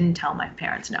 and I didn't tell my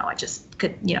parents no. I just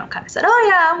could, kind of said, oh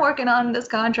yeah, I'm working on this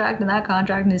contract and that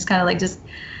contract, and it's kind of like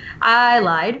I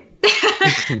lied.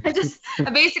 I was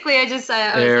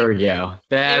there we go.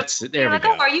 There we like,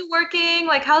 go. oh, are you working?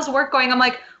 Like, how's work going? I'm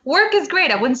like, work is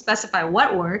great. I wouldn't specify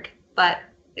what work, but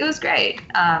it was great.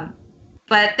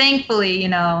 But thankfully,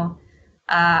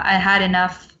 I had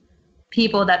enough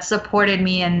people that supported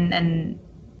me and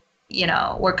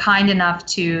were kind enough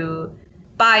to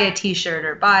buy a t-shirt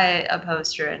or buy a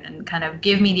poster and kind of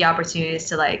give me the opportunities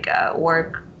to like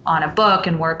work on a book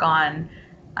and work on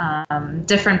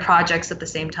different projects at the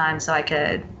same time, so I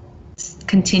could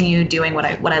continue doing what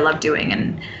I love doing.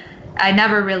 And I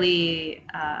never really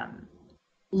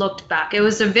looked back. It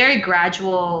was a very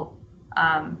gradual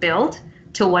build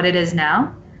to what it is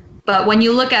now. But when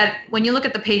you look at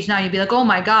the page now, you'd be like, oh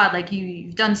my God, like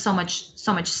you've done so much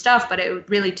stuff. But it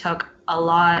really took a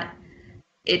lot.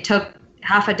 It took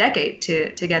half a decade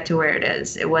to get to where it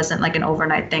is. It wasn't like an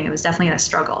overnight thing. It was definitely a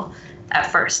struggle at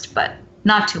first, but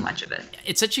not too much of it.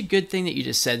 It's such a good thing that you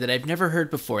just said that I've never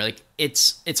heard before. Like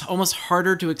it's almost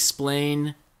harder to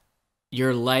explain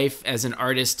your life as an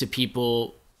artist to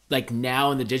people like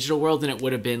now in the digital world than it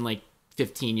would have been like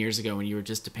 15 years ago when you were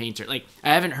just a painter. Like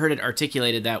I haven't heard it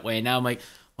articulated that way. Now I'm like,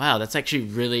 wow, that's actually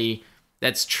really,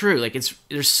 that's true. Like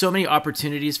there's so many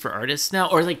opportunities for artists now,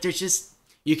 or like there's just,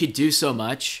 you could do so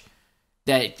much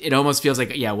that it almost feels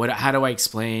like, yeah, how do I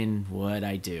explain what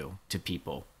I do to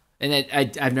people? And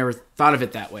I've never thought of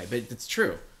it that way, but it's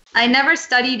true. I never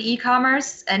studied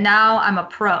e-commerce, and now I'm a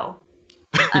pro.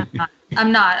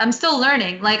 I'm not. I'm still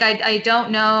learning. Like I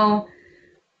don't know.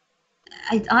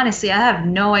 I honestly have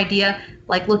no idea.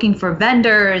 Like looking for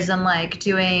vendors and like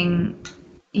doing,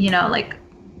 like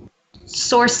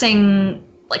sourcing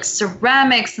like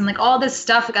ceramics and like all this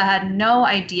stuff. Like I had no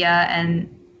idea,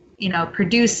 and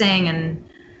producing, and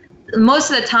most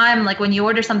of the time, like when you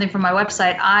order something from my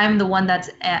website, I'm the one that's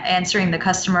answering the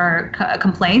customer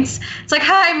complaints. It's like,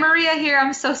 hi, Maria here.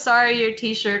 I'm so sorry your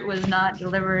t-shirt was not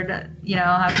delivered.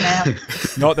 How can I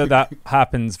help? Not that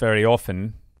happens very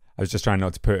often. I was just trying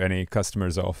not to put any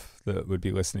customers off that would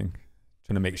be listening.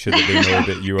 Trying to make sure that they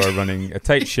know that you are running a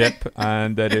tight ship,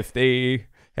 and that if they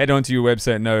head onto your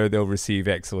website now, they'll receive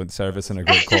excellent service and a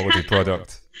great quality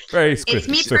product. Very It's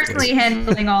me personally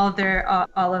handling all of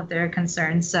their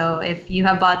concerns. So if you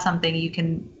have bought something, you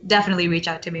can definitely reach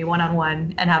out to me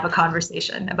one-on-one and have a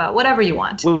conversation about whatever you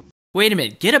want. Well, wait a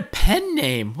minute, get a pen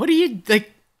name. What do you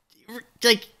like?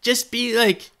 Just be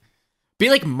like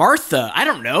Martha. I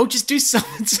don't know. Just do some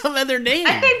other name.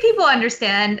 I think people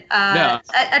understand. No.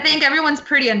 I think everyone's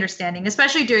pretty understanding,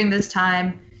 especially during this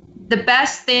time. The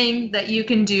best thing that you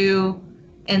can do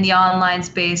in the online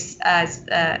space as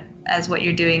what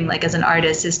you're doing, like as an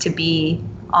artist, is to be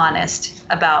honest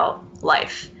about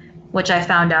life, which I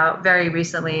found out very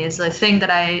recently is the thing that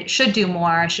I should do more.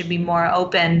 I should be more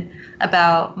open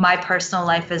about my personal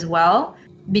life as well,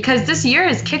 because this year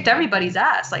has kicked everybody's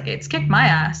ass. Like it's kicked my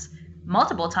ass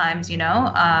multiple times,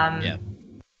 Yeah.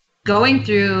 Going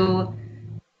through,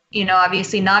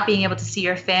 obviously not being able to see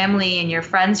your family and your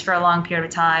friends for a long period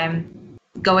of time,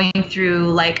 going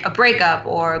through like a breakup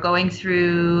or going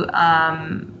through,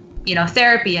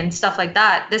 therapy and stuff like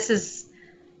that. This is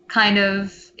kind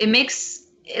of,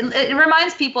 it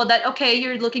reminds people that, okay,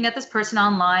 you're looking at this person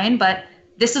online, but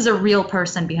this is a real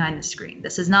person behind the screen.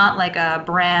 This is not like a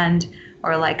brand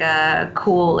or like a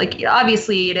cool, like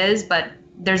obviously it is, but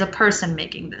there's a person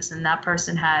making this, and that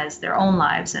person has their own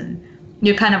lives, and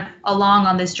you're kind of along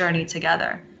on this journey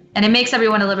together. And it makes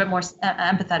everyone a little bit more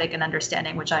empathetic and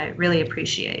understanding, which I really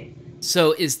appreciate.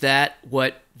 So is that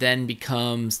what then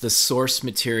becomes the source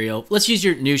material? Let's use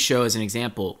your new show as an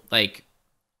example. Like,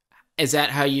 is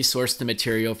that how you source the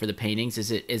material for the paintings?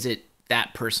 Is it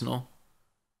that personal?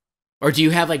 Or do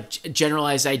you have like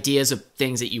generalized ideas of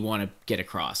things that you want to get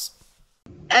across?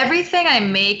 Everything I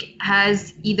make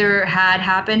has either had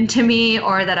happened to me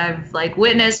or that I've like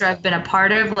witnessed or I've been a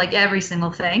part of, like every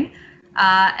single thing.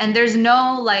 And there's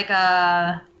no like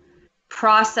a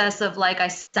process of like I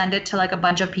send it to like a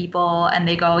bunch of people and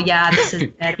they go, yeah, this is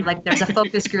it. Like there's a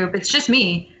focus group. It's just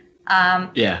me.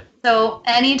 Yeah. So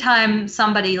anytime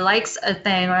somebody likes a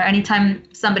thing or anytime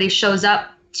somebody shows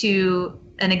up to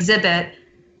an exhibit,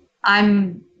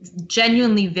 I'm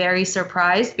genuinely very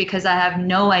surprised because I have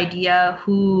no idea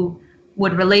who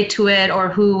would relate to it, or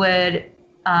who would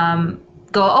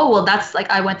go, oh, well, that's like,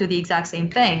 I went through the exact same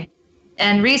thing.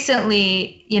 And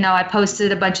recently, you know, I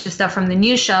posted a bunch of stuff from the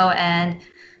new show, and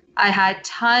I had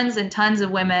tons and tons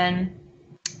of women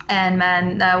and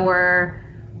men that were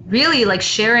really like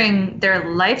sharing their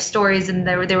life stories. And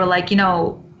they were like, you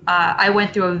know, I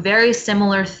went through a very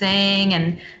similar thing.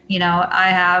 And, you know, I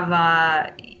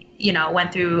have, you know,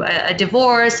 went through a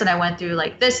divorce, and I went through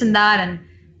like this and that. And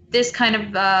this kind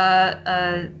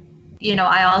of, you know,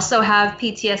 I also have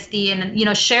PTSD, and, you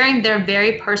know, sharing their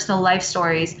very personal life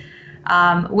stories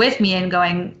with me, and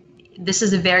going, this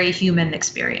is a very human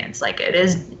experience. Like, it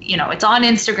is, you know, it's on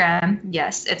Instagram.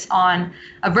 Yes. It's on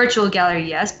a virtual gallery.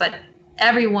 Yes. But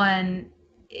everyone,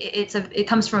 it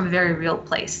comes from a very real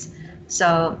place.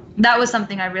 So that was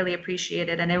something I really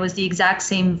appreciated. And it was the exact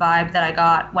same vibe that I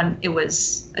got when it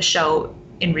was a show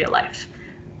in real life,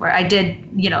 where I did,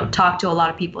 you know, talk to a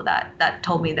lot of people that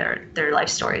told me their life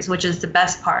stories, which is the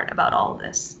best part about all of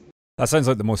this. That sounds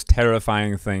like the most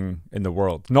terrifying thing in the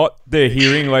world. Not the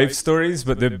hearing life stories,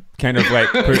 but the kind of like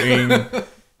putting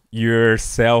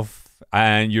yourself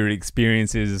and your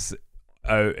experiences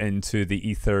out into the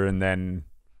ether and then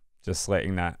just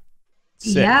letting that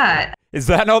sit. Yeah. Is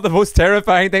that not the most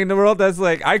terrifying thing in the world? That's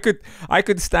like, I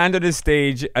could stand on a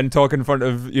stage and talk in front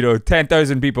of, you know,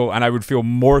 10,000 people, and I would feel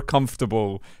more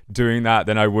comfortable doing that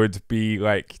than I would be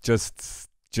like just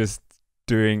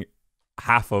doing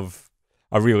half of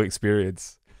a real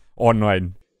experience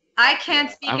online. I can't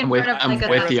speak in front of I'm like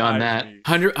with you on that.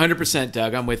 100%,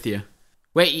 Doug. I'm with you.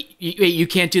 Wait, you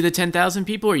can't do the 10,000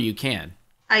 people, or you can?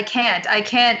 I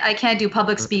can't do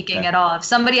public speaking at all. If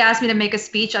somebody asked me to make a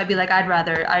speech, I'd be like, I'd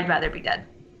rather be dead.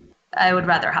 I would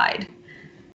rather hide.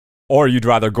 Or you'd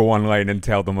rather go online and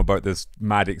tell them about this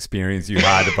mad experience you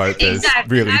had about this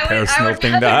really personal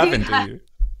thing that happened to you.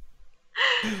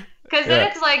 Because then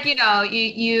it's like, you know,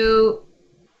 you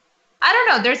I don't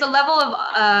know, there's a level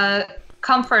of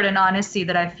comfort and honesty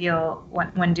that I feel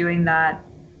when doing that.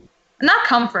 Not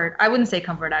comfort. I wouldn't say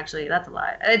comfort, actually. That's a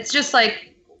lie. It's just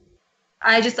like,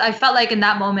 I felt like in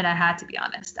that moment I had to be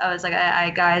honest. I was like,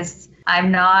 guys,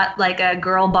 I'm not like a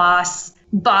girl boss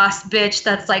bitch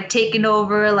that's like taking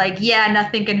over, like, yeah,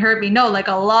 nothing can hurt me. No, like,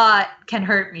 a lot can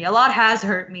hurt me. A lot has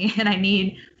hurt me. And I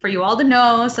need for you all to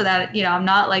know, so that, you know, I'm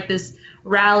not like this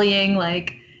rallying,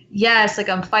 like, yes, like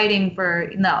I'm fighting for,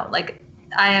 no, like,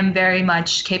 I am very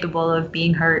much capable of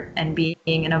being hurt and being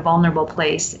in a vulnerable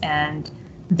place. And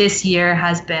this year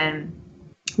has been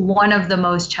one of the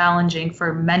most challenging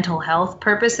for mental health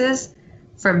purposes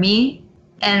for me.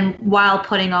 And while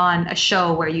putting on a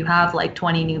show where you have like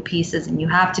 20 new pieces and you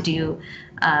have to do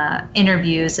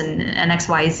interviews and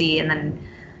XYZ, and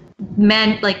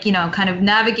then like, you know, kind of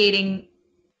navigating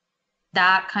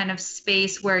that kind of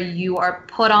space where you are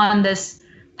put on this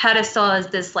pedestal as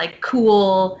this like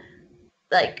cool,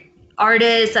 like,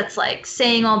 artist that's like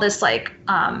saying all this like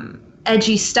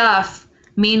edgy stuff.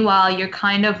 Meanwhile, you're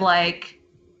kind of like,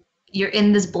 you're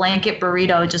in this blanket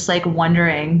burrito, just like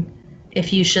wondering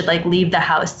if you should like leave the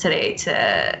house today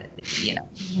to, you know,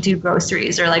 do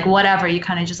groceries or like whatever. You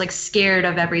kind of just like scared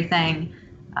of everything.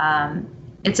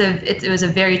 It was a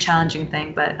very challenging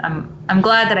thing, but I'm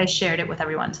glad that I shared it with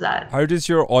everyone. So that. How does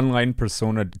your online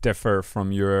persona differ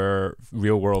from your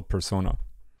real world persona?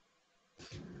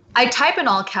 I type in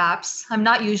all caps. I'm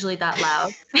not usually that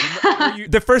loud.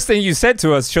 The first thing you said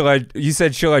to us, should I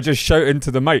just shout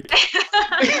into the mic?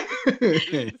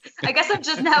 I guess I'm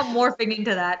just now morphing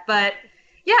into that. But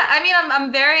yeah, I mean,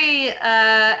 I'm very,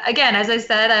 again, as I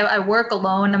said, I work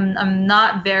alone. I'm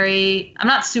not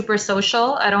super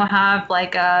social. I don't have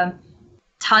like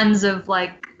tons of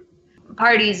like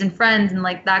parties and friends and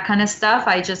like that kind of stuff.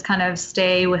 I just kind of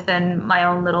stay within my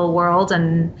own little world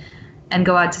and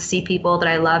go out to see people that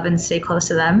I love and stay close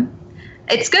to them.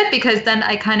 It's good because then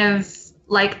I kind of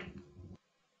like,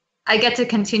 I get to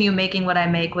continue making what I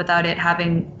make without it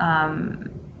having,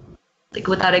 like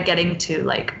without it getting to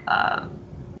like,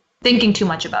 thinking too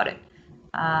much about it.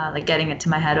 Like getting it to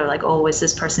my head, or like, oh, is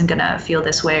this person gonna feel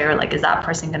this way? Or like, is that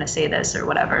person gonna say this or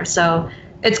whatever? So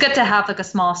it's good to have like a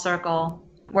small circle.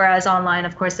 Whereas online,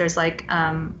 of course, there's like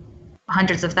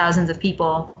hundreds of thousands of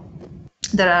people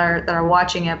that are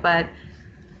watching it. But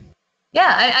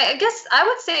yeah, I guess I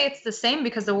would say it's the same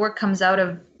because the work comes out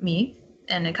of me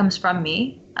and it comes from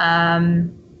me.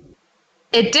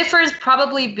 It differs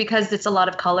probably because it's a lot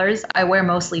of colors. I wear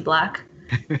mostly black.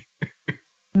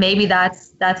 Maybe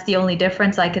that's the only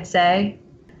difference I could say.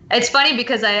 It's funny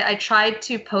because I tried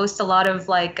to post a lot of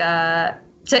like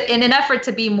in an effort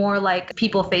to be more like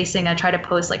people facing. I try to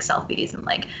post like selfies and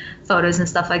like photos and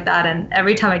stuff like that. And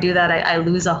every time I do that, I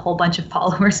lose a whole bunch of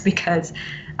followers because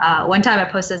One time I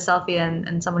posted a selfie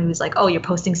and somebody was like, "Oh, you're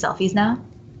posting selfies now?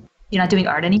 You're not doing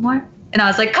art anymore?" And I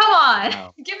was like, "Come on,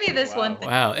 wow. Give me this one thing."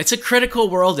 Wow, it's a critical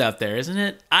world out there, isn't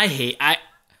it? I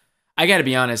got to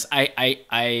be honest.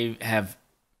 I have.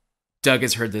 Doug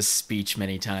has heard this speech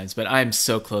many times, but I'm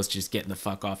so close to just getting the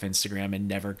fuck off Instagram and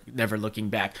never looking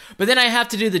back. But then I have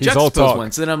to do the Juxtapoz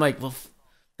one, so then I'm like, well,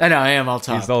 I know I am all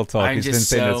talk. He's all talk. He's been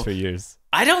saying this for years.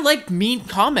 I don't like mean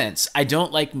comments. I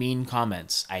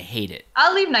hate it.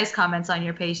 I'll leave nice comments on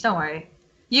your page. Don't worry.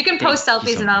 You can post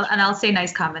selfies and I'll say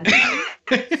nice comments.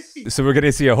 So we're going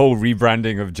to see a whole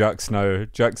rebranding of Jux now.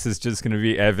 Jux is just going to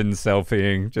be Evan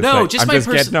selfieing. Just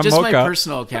my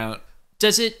personal account.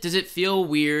 Does it feel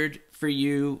weird for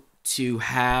you to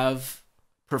have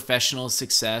professional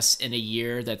success in a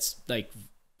year that's like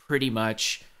pretty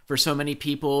much for so many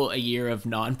people a year of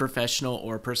non-professional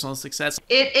or personal success?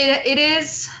 It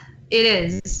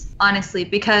is honestly,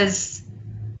 because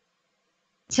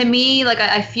to me, like,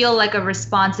 I feel like a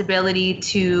responsibility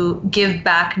to give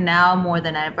back now more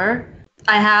than ever.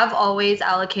 I have always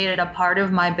allocated a part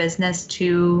of my business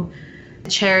to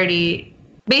charity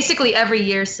basically every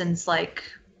year since like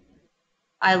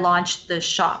I launched the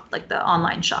shop, like the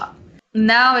online shop.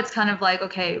 Now it's kind of like,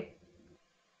 okay,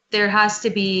 there has to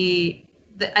be,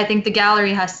 I think the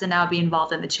gallery has to now be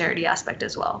involved in the charity aspect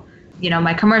as well. You know,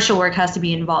 my commercial work has to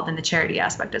be involved in the charity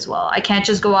aspect as well. I can't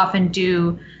just go off and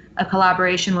do a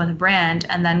collaboration with a brand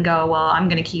and then go, well, I'm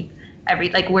going to keep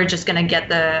we're just going to get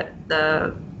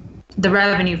the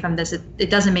revenue from this. It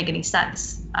doesn't make any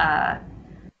sense. I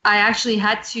actually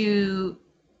had to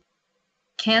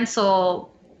cancel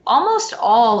almost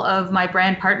all of my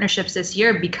brand partnerships this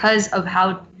year because of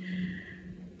how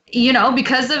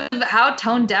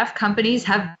tone deaf companies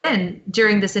have been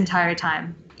during this entire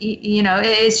time.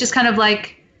 It's just kind of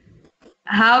like,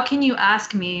 how can you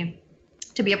ask me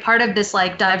to be a part of this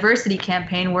like diversity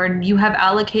campaign where you have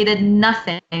allocated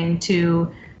nothing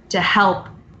to help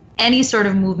any sort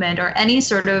of movement or any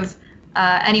sort of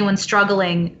anyone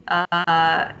struggling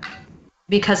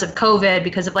because of COVID,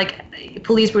 because of like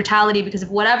police brutality, because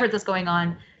of whatever that's going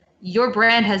on. Your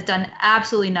brand has done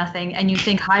absolutely nothing, and you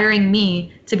think hiring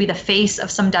me to be the face of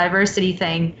some diversity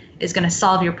thing is going to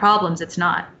solve your problems. It's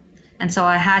not. And so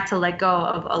I had to let go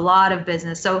of a lot of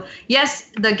business. So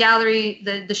yes, the gallery,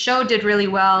 the show did really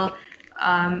well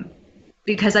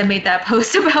because I made that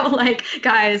post about like,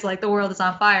 guys, like the world is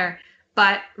on fire.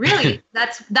 But really,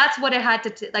 that's what I had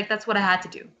to that's what I had to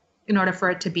do in order for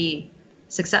it to be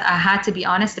success. I had to be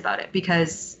honest about it,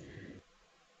 because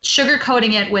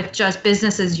sugarcoating it with just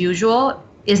business as usual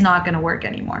is not going to work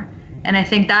anymore. And I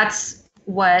think that's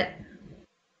what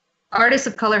artists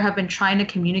of color have been trying to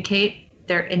communicate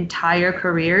their entire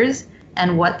careers,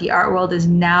 and what the art world is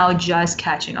now just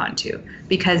catching on to,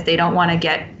 because they don't want to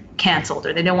get canceled,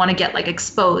 or they don't want to get like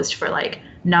exposed for like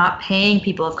not paying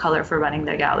people of color for running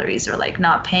their galleries, or like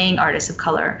not paying artists of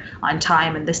color on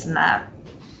time and this and that.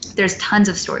 There's tons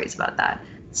of stories about that.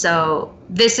 So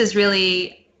this is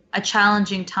really a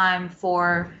challenging time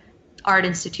for art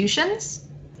institutions.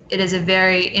 It is a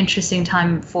very interesting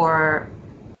time for,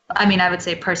 I would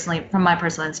say personally, from my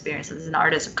personal experience as an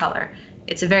artist of color,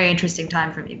 it's a very interesting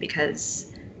time for me,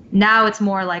 because now it's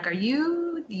more like, are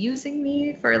you using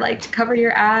me for like to cover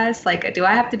your ass? Like, do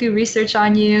I have to do research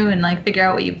on you and like figure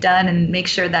out what you've done and make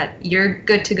sure that you're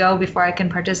good to go before I can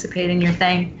participate in your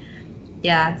thing?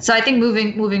 Yeah. So I think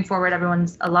moving forward,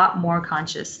 everyone's a lot more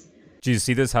conscious. Do you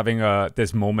see this having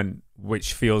this moment,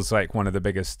 which feels like one of the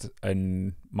biggest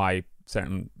in my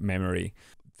certain memory,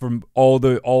 from all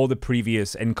the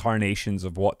previous incarnations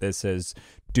of what this is?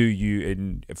 Do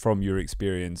you, from your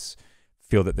experience,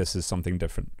 feel that this is something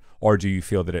different, or do you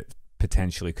feel that it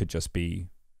potentially could just be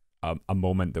a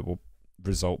moment that will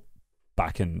result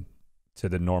back into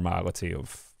the normality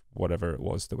of whatever it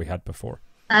was that we had before?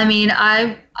 I mean,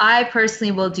 I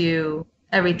personally will do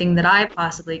everything that I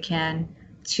possibly can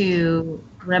to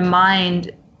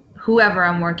remind whoever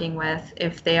I'm working with,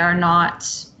 if they are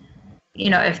not,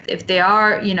 if they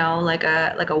are, like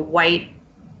a white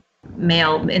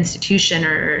male institution,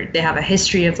 or they have a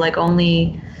history of like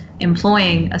only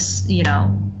employing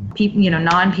people,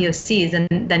 non-POCs,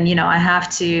 and then I have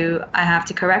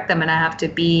to correct them, and I have to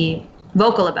be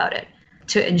vocal about it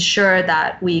to ensure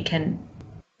that we can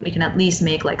at least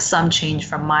make like some change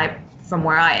from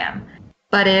where I am.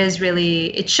 But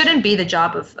it shouldn't be the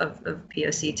job of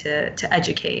POC to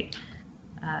educate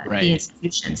the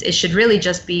institutions. It should really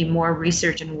just be more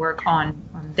research and work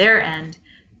on their end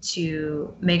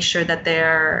to make sure that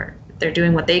they're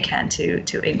doing what they can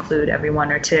to include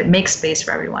everyone, or to make space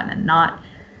for everyone, and not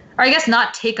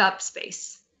take up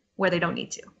space where they don't need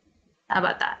to. How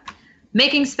about that?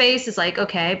 making space is like,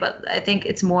 okay, but I think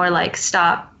it's more like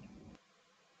stop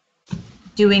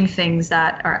doing things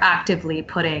that are actively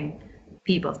putting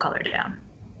people of color down.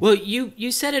 Well,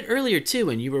 you said it earlier too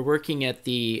when you were working at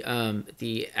the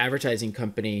advertising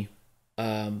company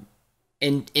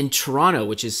in Toronto,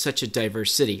 which is such a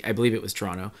diverse city. I believe it was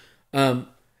Toronto. And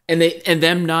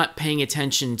them not paying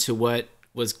attention to what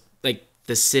was like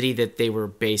the city that they were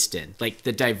based in, like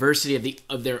the diversity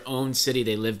of their own city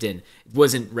they lived in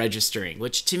wasn't registering,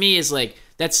 which to me is like,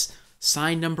 that's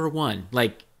sign number one.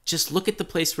 Like, just look at the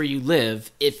place where you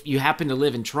live. If you happen to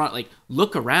live in Toronto, like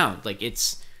look around, like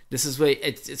this is what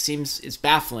it seems is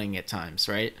baffling at times,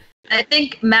 right? I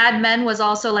think Mad Men was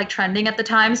also like trending at the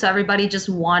time, so everybody just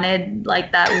wanted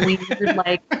like that weird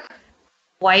like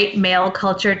white male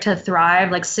culture to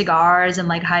thrive, like cigars and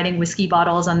like hiding whiskey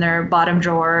bottles on their bottom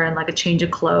drawer and like a change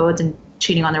of clothes and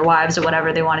cheating on their wives or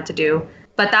whatever they wanted to do.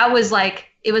 But that was like,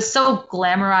 it was so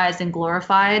glamorized and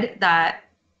glorified that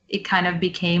it kind of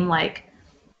became like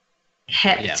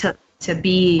hip to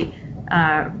be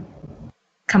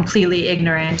completely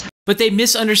ignorant. But they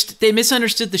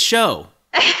misunderstood the show.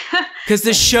 Because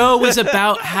the show was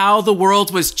about how the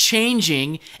world was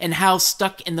changing and how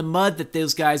stuck in the mud that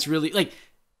those guys really, like,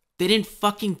 they didn't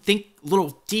fucking think a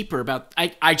little deeper about.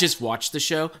 I just watched the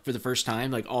show for the first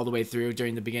time, like all the way through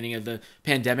during the beginning of the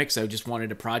pandemic, so I just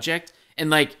wanted a project. And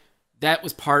like, that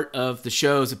was part of the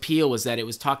show's appeal, was that it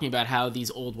was talking about how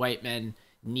these old white men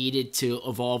needed to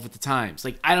evolve with the times.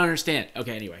 Like, I don't understand.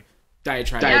 Okay, anyway.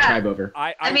 Diatribe over.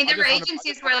 I mean, there were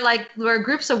agencies where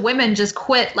groups of women just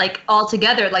quit like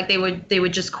altogether. Like they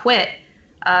would just quit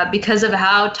because of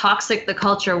how toxic the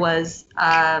culture was,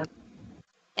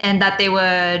 and that they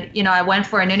would, you know, I went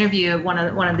for an interview at one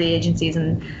of the agencies,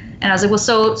 and I was like,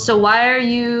 well, so why are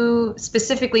you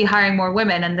specifically hiring more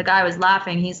women? And the guy was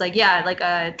laughing. He's like, yeah, like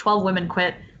 12 women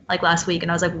quit like last week, and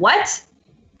I was like, what?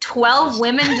 12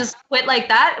 women just quit like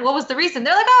that? What was the reason?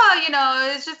 They're like, oh, you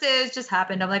know, it just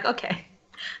happened. I'm like, okay,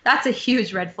 that's a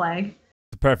huge red flag.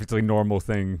 It's a perfectly normal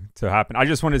thing to happen. I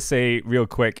just want to say real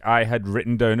quick, I had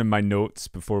written down in my notes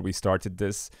before we started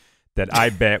this that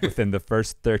I bet within the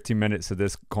first 30 minutes of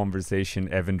this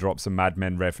conversation, Evan drops a Mad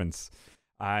Men reference.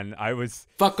 And I was...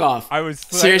 Fuck off. I was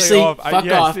seriously off. Fuck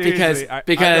off, seriously.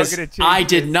 because I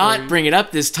did not bring it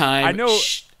up this time. I know.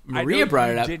 Maria brought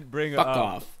it up. Didn't bring it Fuck up.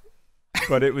 off.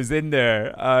 But it was in there.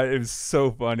 It was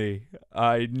so funny.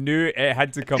 I knew it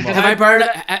had to come up. Have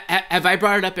I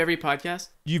brought it up every podcast?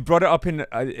 You brought it up in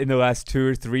the last 2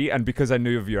 or 3, and because I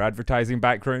knew of your advertising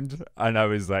background, and I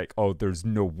was like, "Oh, there's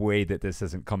no way that this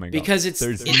isn't coming up." Because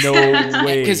there's no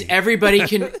way. Because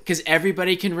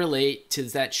everybody can relate to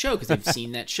that show because they've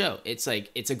seen that show. It's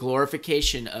like it's a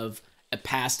glorification of a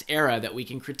past era that we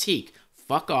can critique.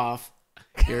 Fuck off.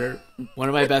 You're one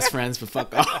of my best friends, but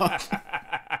fuck off.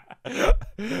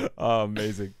 Oh,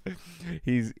 amazing.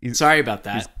 He's sorry about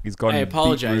that. He's gone. I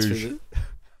apologize for this.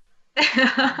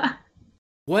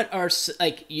 What are,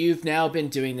 like, you've now been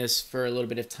doing this for a little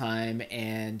bit of time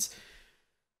and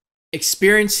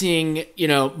experiencing, you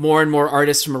know, more and more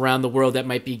artists from around the world that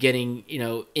might be getting, you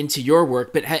know, into your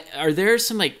work, but are there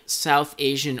some like South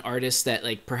Asian artists that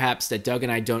like perhaps that Doug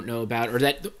and I don't know about, or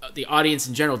that the audience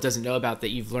in general doesn't know about, that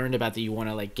you've learned about, that you want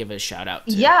to like give a shout out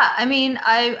to? Yeah, I mean,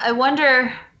 I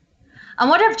wonder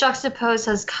if Juxtapoz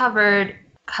has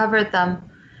covered them,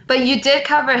 but you did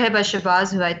cover Hiba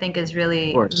Shabazz, who I think is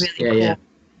really cool. Yeah.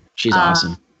 She's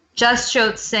awesome. Just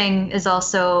Jot Singh is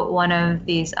also one of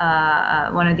the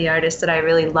artists that I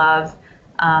really love,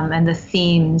 and the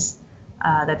themes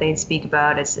that they speak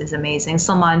about is amazing.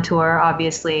 Salman Tour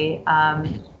obviously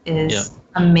is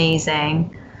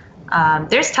amazing.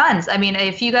 There's tons. I mean,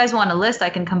 if you guys want a list, I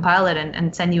can compile it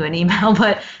and send you an email,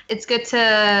 but it's good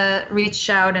to reach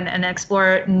out and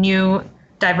explore new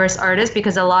diverse artists,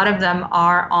 because a lot of them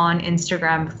are on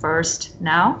Instagram first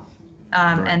now,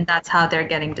 and that's how they're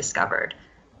getting discovered.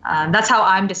 That's how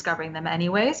I'm discovering them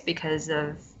anyways, because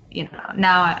of, you know,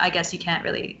 now I guess I can't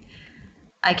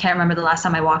remember the last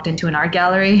time I walked into an art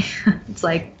gallery. It's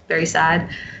like very sad.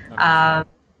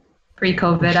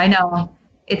 Pre-COVID, I know.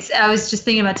 I was just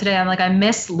thinking about today, I'm like, I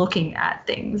miss looking at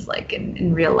things like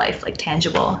in real life, like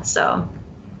tangible. So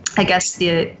I guess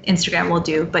the Instagram will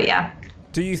do, but yeah.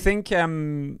 Do you think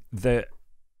that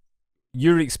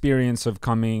your experience of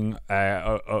coming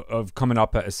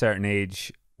up at a certain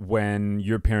age, when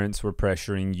your parents were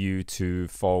pressuring you to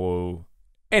follow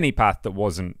any path that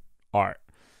wasn't art,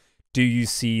 do you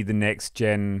see the next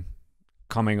gen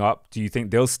coming up? Do you think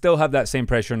they'll still have that same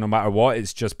pressure no matter what?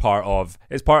 It's just part of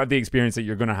the experience that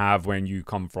you're going to have when you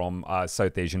come from a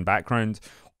South Asian background?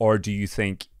 Or do you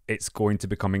think it's going to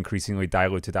become increasingly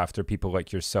diluted after people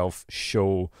like yourself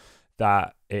show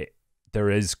that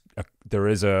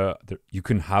you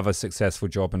can have a successful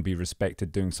job and be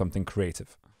respected doing something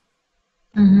creative?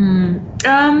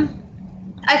 I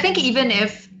think even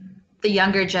if the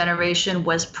younger generation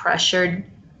was pressured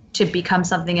to become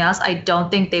something else, I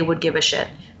don't think they would give a shit,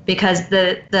 because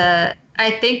I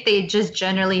think they just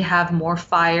generally have more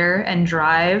fire and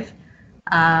drive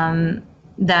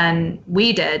than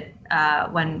we did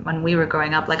when we were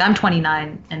growing up. Like, I'm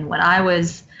 29, and when I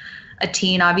was a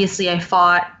teen, obviously I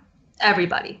fought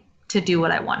everybody to do what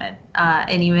I wanted.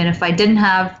 And even if I didn't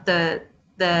have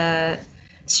the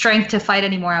strength to fight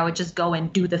anymore, I would just go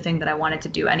and do the thing that I wanted to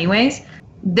do anyways.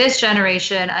 This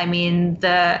generation, I mean,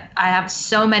 I have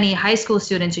so many high school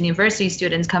students, university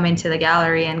students come into the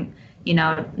gallery and,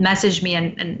 message me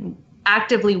and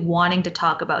actively wanting to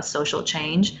talk about social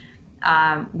change.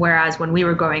 Whereas when we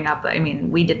were growing up, I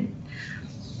mean, we did.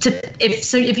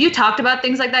 If you talked about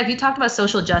things like that, if you talked about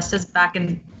social justice back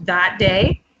in that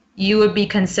day, you would be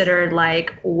considered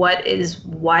like,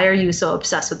 why are you so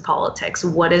obsessed with politics?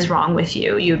 What is wrong with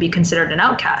you? You would be considered an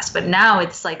outcast. But now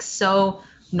it's like so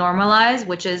normalized,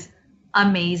 which is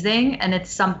amazing. And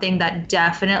it's something that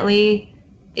definitely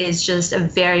is just a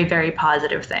very, very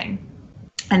positive thing.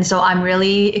 And so I'm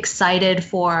really excited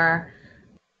for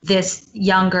this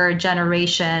younger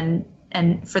generation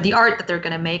and for the art that they're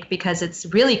going to make, because it's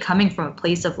really coming from a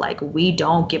place of like, we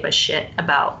don't give a shit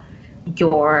about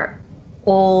your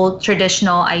old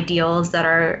traditional ideals that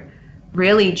are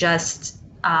really just,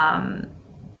 they're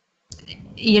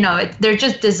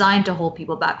just designed to hold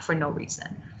people back for no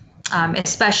reason,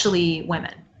 especially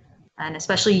women and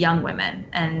especially young women.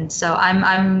 And so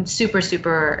I'm super,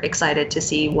 super excited to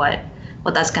see what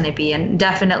that's going to be. And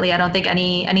definitely, I don't think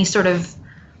any sort of,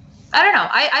 I don't know.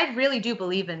 I really do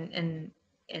believe in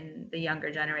the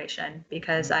younger generation,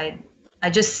 because I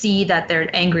just see that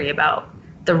they're angry about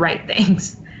the right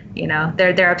things.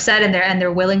 They're upset and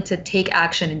they're willing to take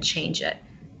action and change it.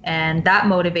 And that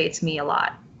motivates me a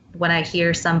lot when I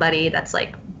hear somebody that's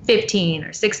like 15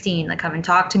 or 16 that come and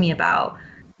talk to me about,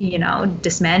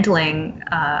 dismantling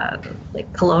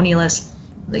like colonialist,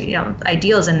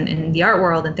 ideals in the art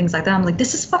world and things like that. I'm like,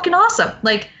 this is fucking awesome.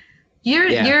 Like,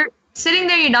 you're sitting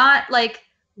there, you're not like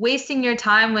wasting your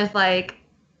time with like,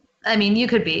 I mean, you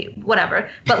could be whatever,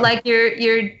 but like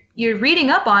you're reading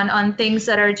up on things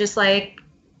that are just like,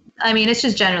 I mean, it's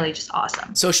just generally just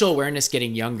awesome. Social awareness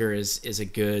getting younger is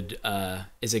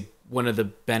one of the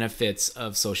benefits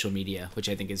of social media, which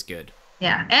I think is good.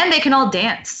 Yeah, and they can all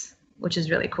dance, which is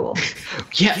really cool.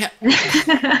 Yeah.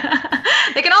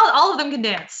 They can all of them can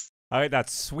dance. I like that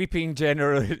sweeping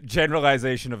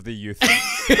generalization of the youth.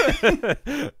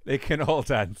 They can all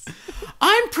dance.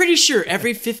 I'm pretty sure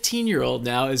every 15-year-old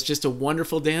now is just a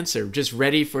wonderful dancer, just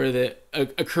ready for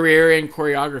a career in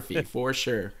choreography, for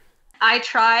sure. I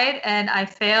tried and I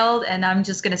failed, and I'm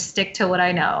just going to stick to what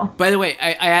I know. By the way,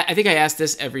 I think I ask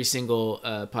this every single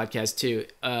podcast too.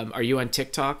 Are you on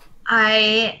TikTok?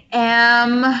 I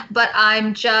am, but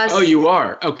I'm just... Oh, you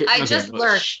are? Okay. I just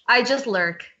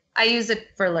lurk. I use it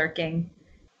for lurking.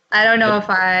 I don't know if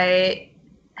I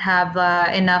have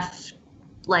enough,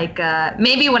 like,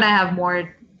 maybe when I have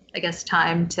more, I guess,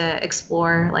 time to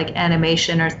explore like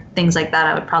animation or things like that,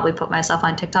 I would probably put myself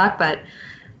on TikTok, but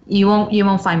you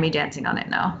won't find me dancing on it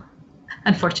now,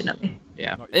 unfortunately.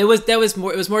 Yeah. It was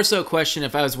more so a question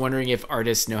if I was wondering if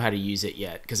artists know how to use it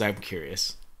yet, because I'm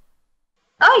curious.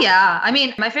 Oh yeah, I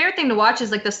mean, my favorite thing to watch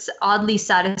is like this oddly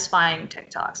satisfying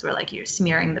TikToks where like you're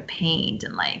smearing the paint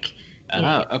and like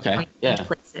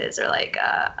places, or like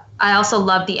I also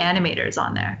love the animators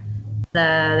on there,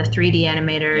 the 3D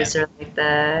animators, or like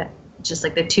the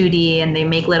 2D, and they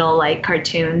make little like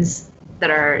cartoons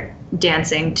that are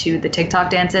dancing to the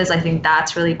TikTok dances. I think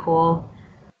that's really cool.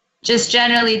 Just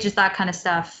generally just that kind of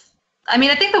stuff. I mean,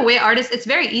 I think the way it's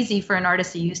very easy for an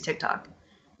artist to use TikTok.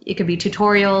 It could be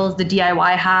tutorials, the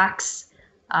DIY hacks,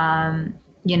 a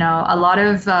lot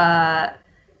of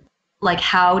like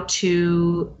how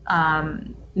to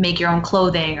make your own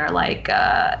clothing, or like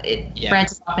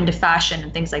branches off into fashion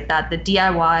and things like that. The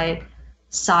DIY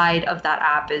side of that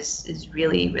app is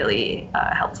really, really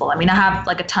helpful. I mean, I have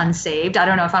like a ton saved. I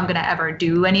don't know if I'm going to ever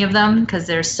do any of them because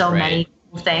there's so many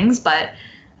things, but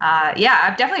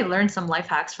I've definitely learned some life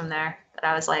hacks from there.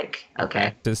 I was like,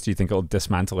 okay. Do you think it'll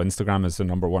dismantle Instagram as the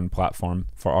 #1 platform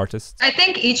for artists? I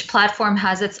think each platform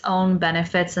has its own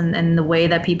benefits and the way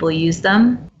that people use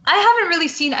them. I haven't really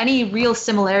seen any real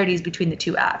similarities between the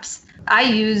two apps. I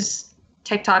use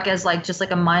TikTok as like just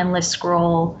like a mindless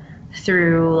scroll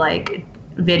through like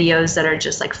videos that are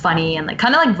just like funny and like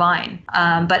kind of like Vine.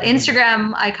 But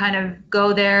Instagram, I kind of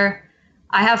go there.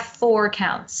 I have 4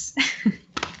 accounts.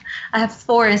 I have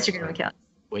 4 Instagram accounts.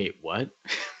 Wait, what?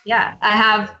 Yeah, I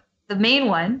have the main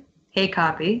one,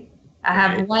 Hatecopy. I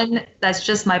have one that's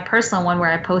just my personal one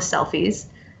where I post selfies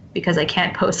because I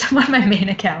can't post them on my main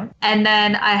account. And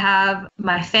then I have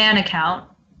my fan account.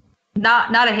 It's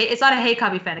not a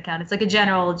Hatecopy fan account. It's like a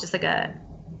general, just like a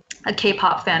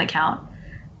K-pop fan account.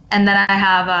 And then I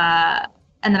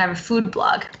have a food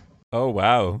blog. Oh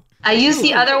wow. I use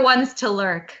the other ones to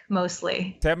lurk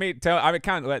mostly. I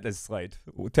can't let this slide.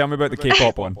 Tell me about the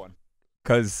K-pop one.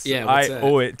 Because I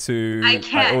owe it to. I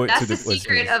can't. That's the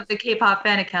secret of the K-pop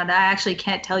fan account. I actually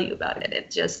can't tell you about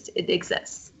it. It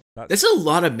exists. That's a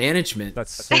lot of management.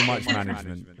 That's so much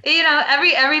management. You know,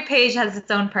 every page has its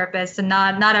own purpose, and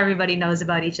not everybody knows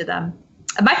about each of them.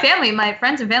 My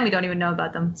friends and family don't even know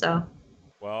about them. So.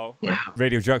 Well,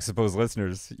 Radio Juxtapoz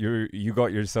listeners, you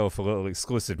got yourself a little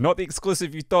exclusive. Not the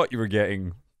exclusive you thought you were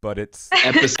getting, but it's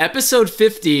episode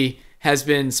 50 has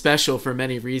been special for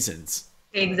many reasons.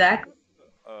 Exactly.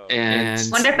 And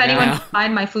wonder if anyone can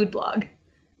find my food blog.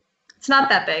 It's not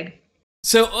that big.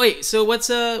 So wait, so what's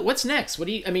next?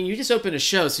 You just opened a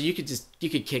show, so you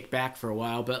could kick back for a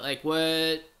while, but like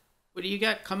what do you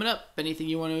got coming up? Anything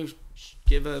you want to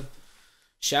give a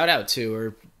shout out to,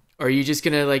 or are you just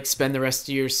gonna like spend the rest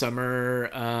of your summer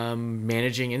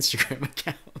managing Instagram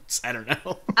accounts? I don't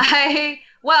know. I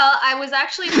was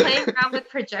actually playing around with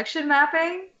projection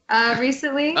mapping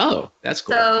recently. Oh, that's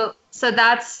cool. So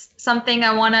that's something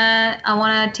I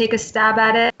wanna take a stab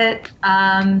at it.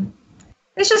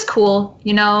 It's just cool,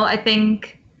 you know. I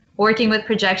think working with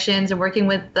projections and working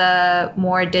with the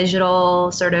more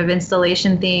digital sort of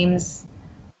installation themes,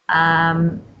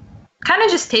 kind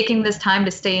of just taking this time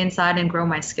to stay inside and grow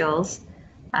my skills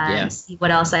and see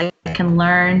what else I can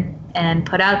learn and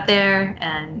put out there.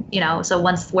 And, you know, so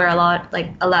once we're allowed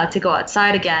to go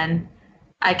outside again,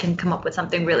 I can come up with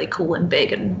something really cool and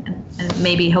big and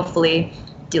maybe hopefully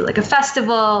do like a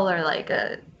festival or like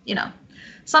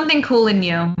something cool and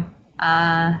new.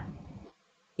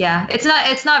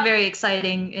 It's not very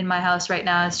exciting in my house right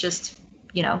now. It's just,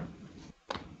 you know,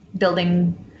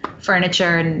 building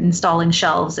furniture and installing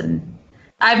shelves, and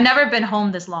I've never been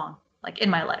home this long, like in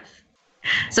my life.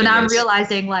 So now I'm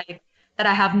realizing like that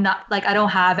I don't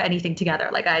have anything together.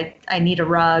 Like I need a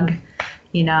rug,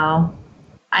 you know,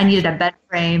 I needed a bed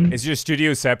frame. Is your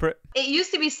studio separate? It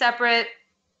used to be separate,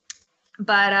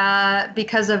 but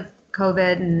because of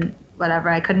COVID and whatever,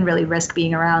 I couldn't really risk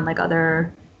being around like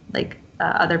other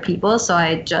people. So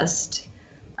I just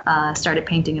started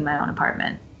painting in my own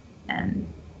apartment,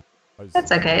 and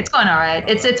that's okay. It's going all right.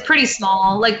 It's pretty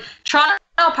small. Like Toronto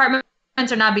apartments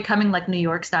are now becoming like New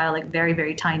York style, like very,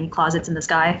 very tiny closets in the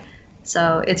sky.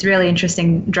 So it's really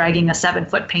interesting dragging a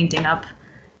 7-foot painting up,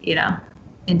 you know,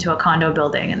 into a condo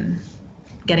building and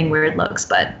getting weird looks,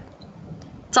 but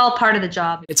it's all part of the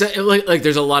job. It's like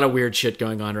there's a lot of weird shit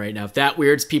going on right now. If that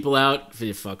weirds people out,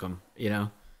 fuck them, you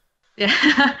know?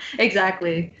 Yeah,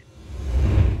 exactly.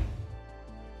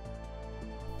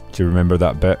 Do you remember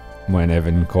that bit when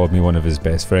Evan called me one of his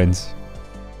best friends?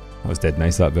 That was dead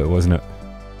nice, that bit, wasn't it?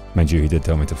 Mind you, he did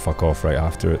tell me to fuck off right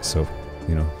after it, so,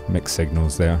 you know, mixed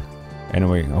signals there.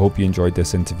 Anyway, I hope you enjoyed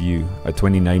this interview. At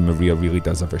 29, Maria really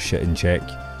does have her shit in check.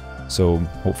 So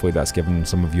hopefully that's given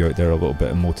some of you out there a little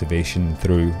bit of motivation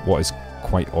through what has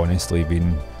quite honestly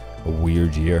been a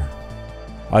weird year.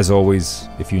 As always,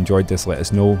 if you enjoyed this, let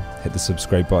us know. Hit the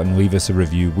subscribe button, leave us a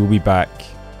review. We'll be back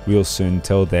real soon.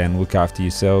 Till then, look after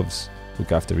yourselves,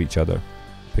 look after each other.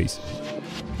 Peace.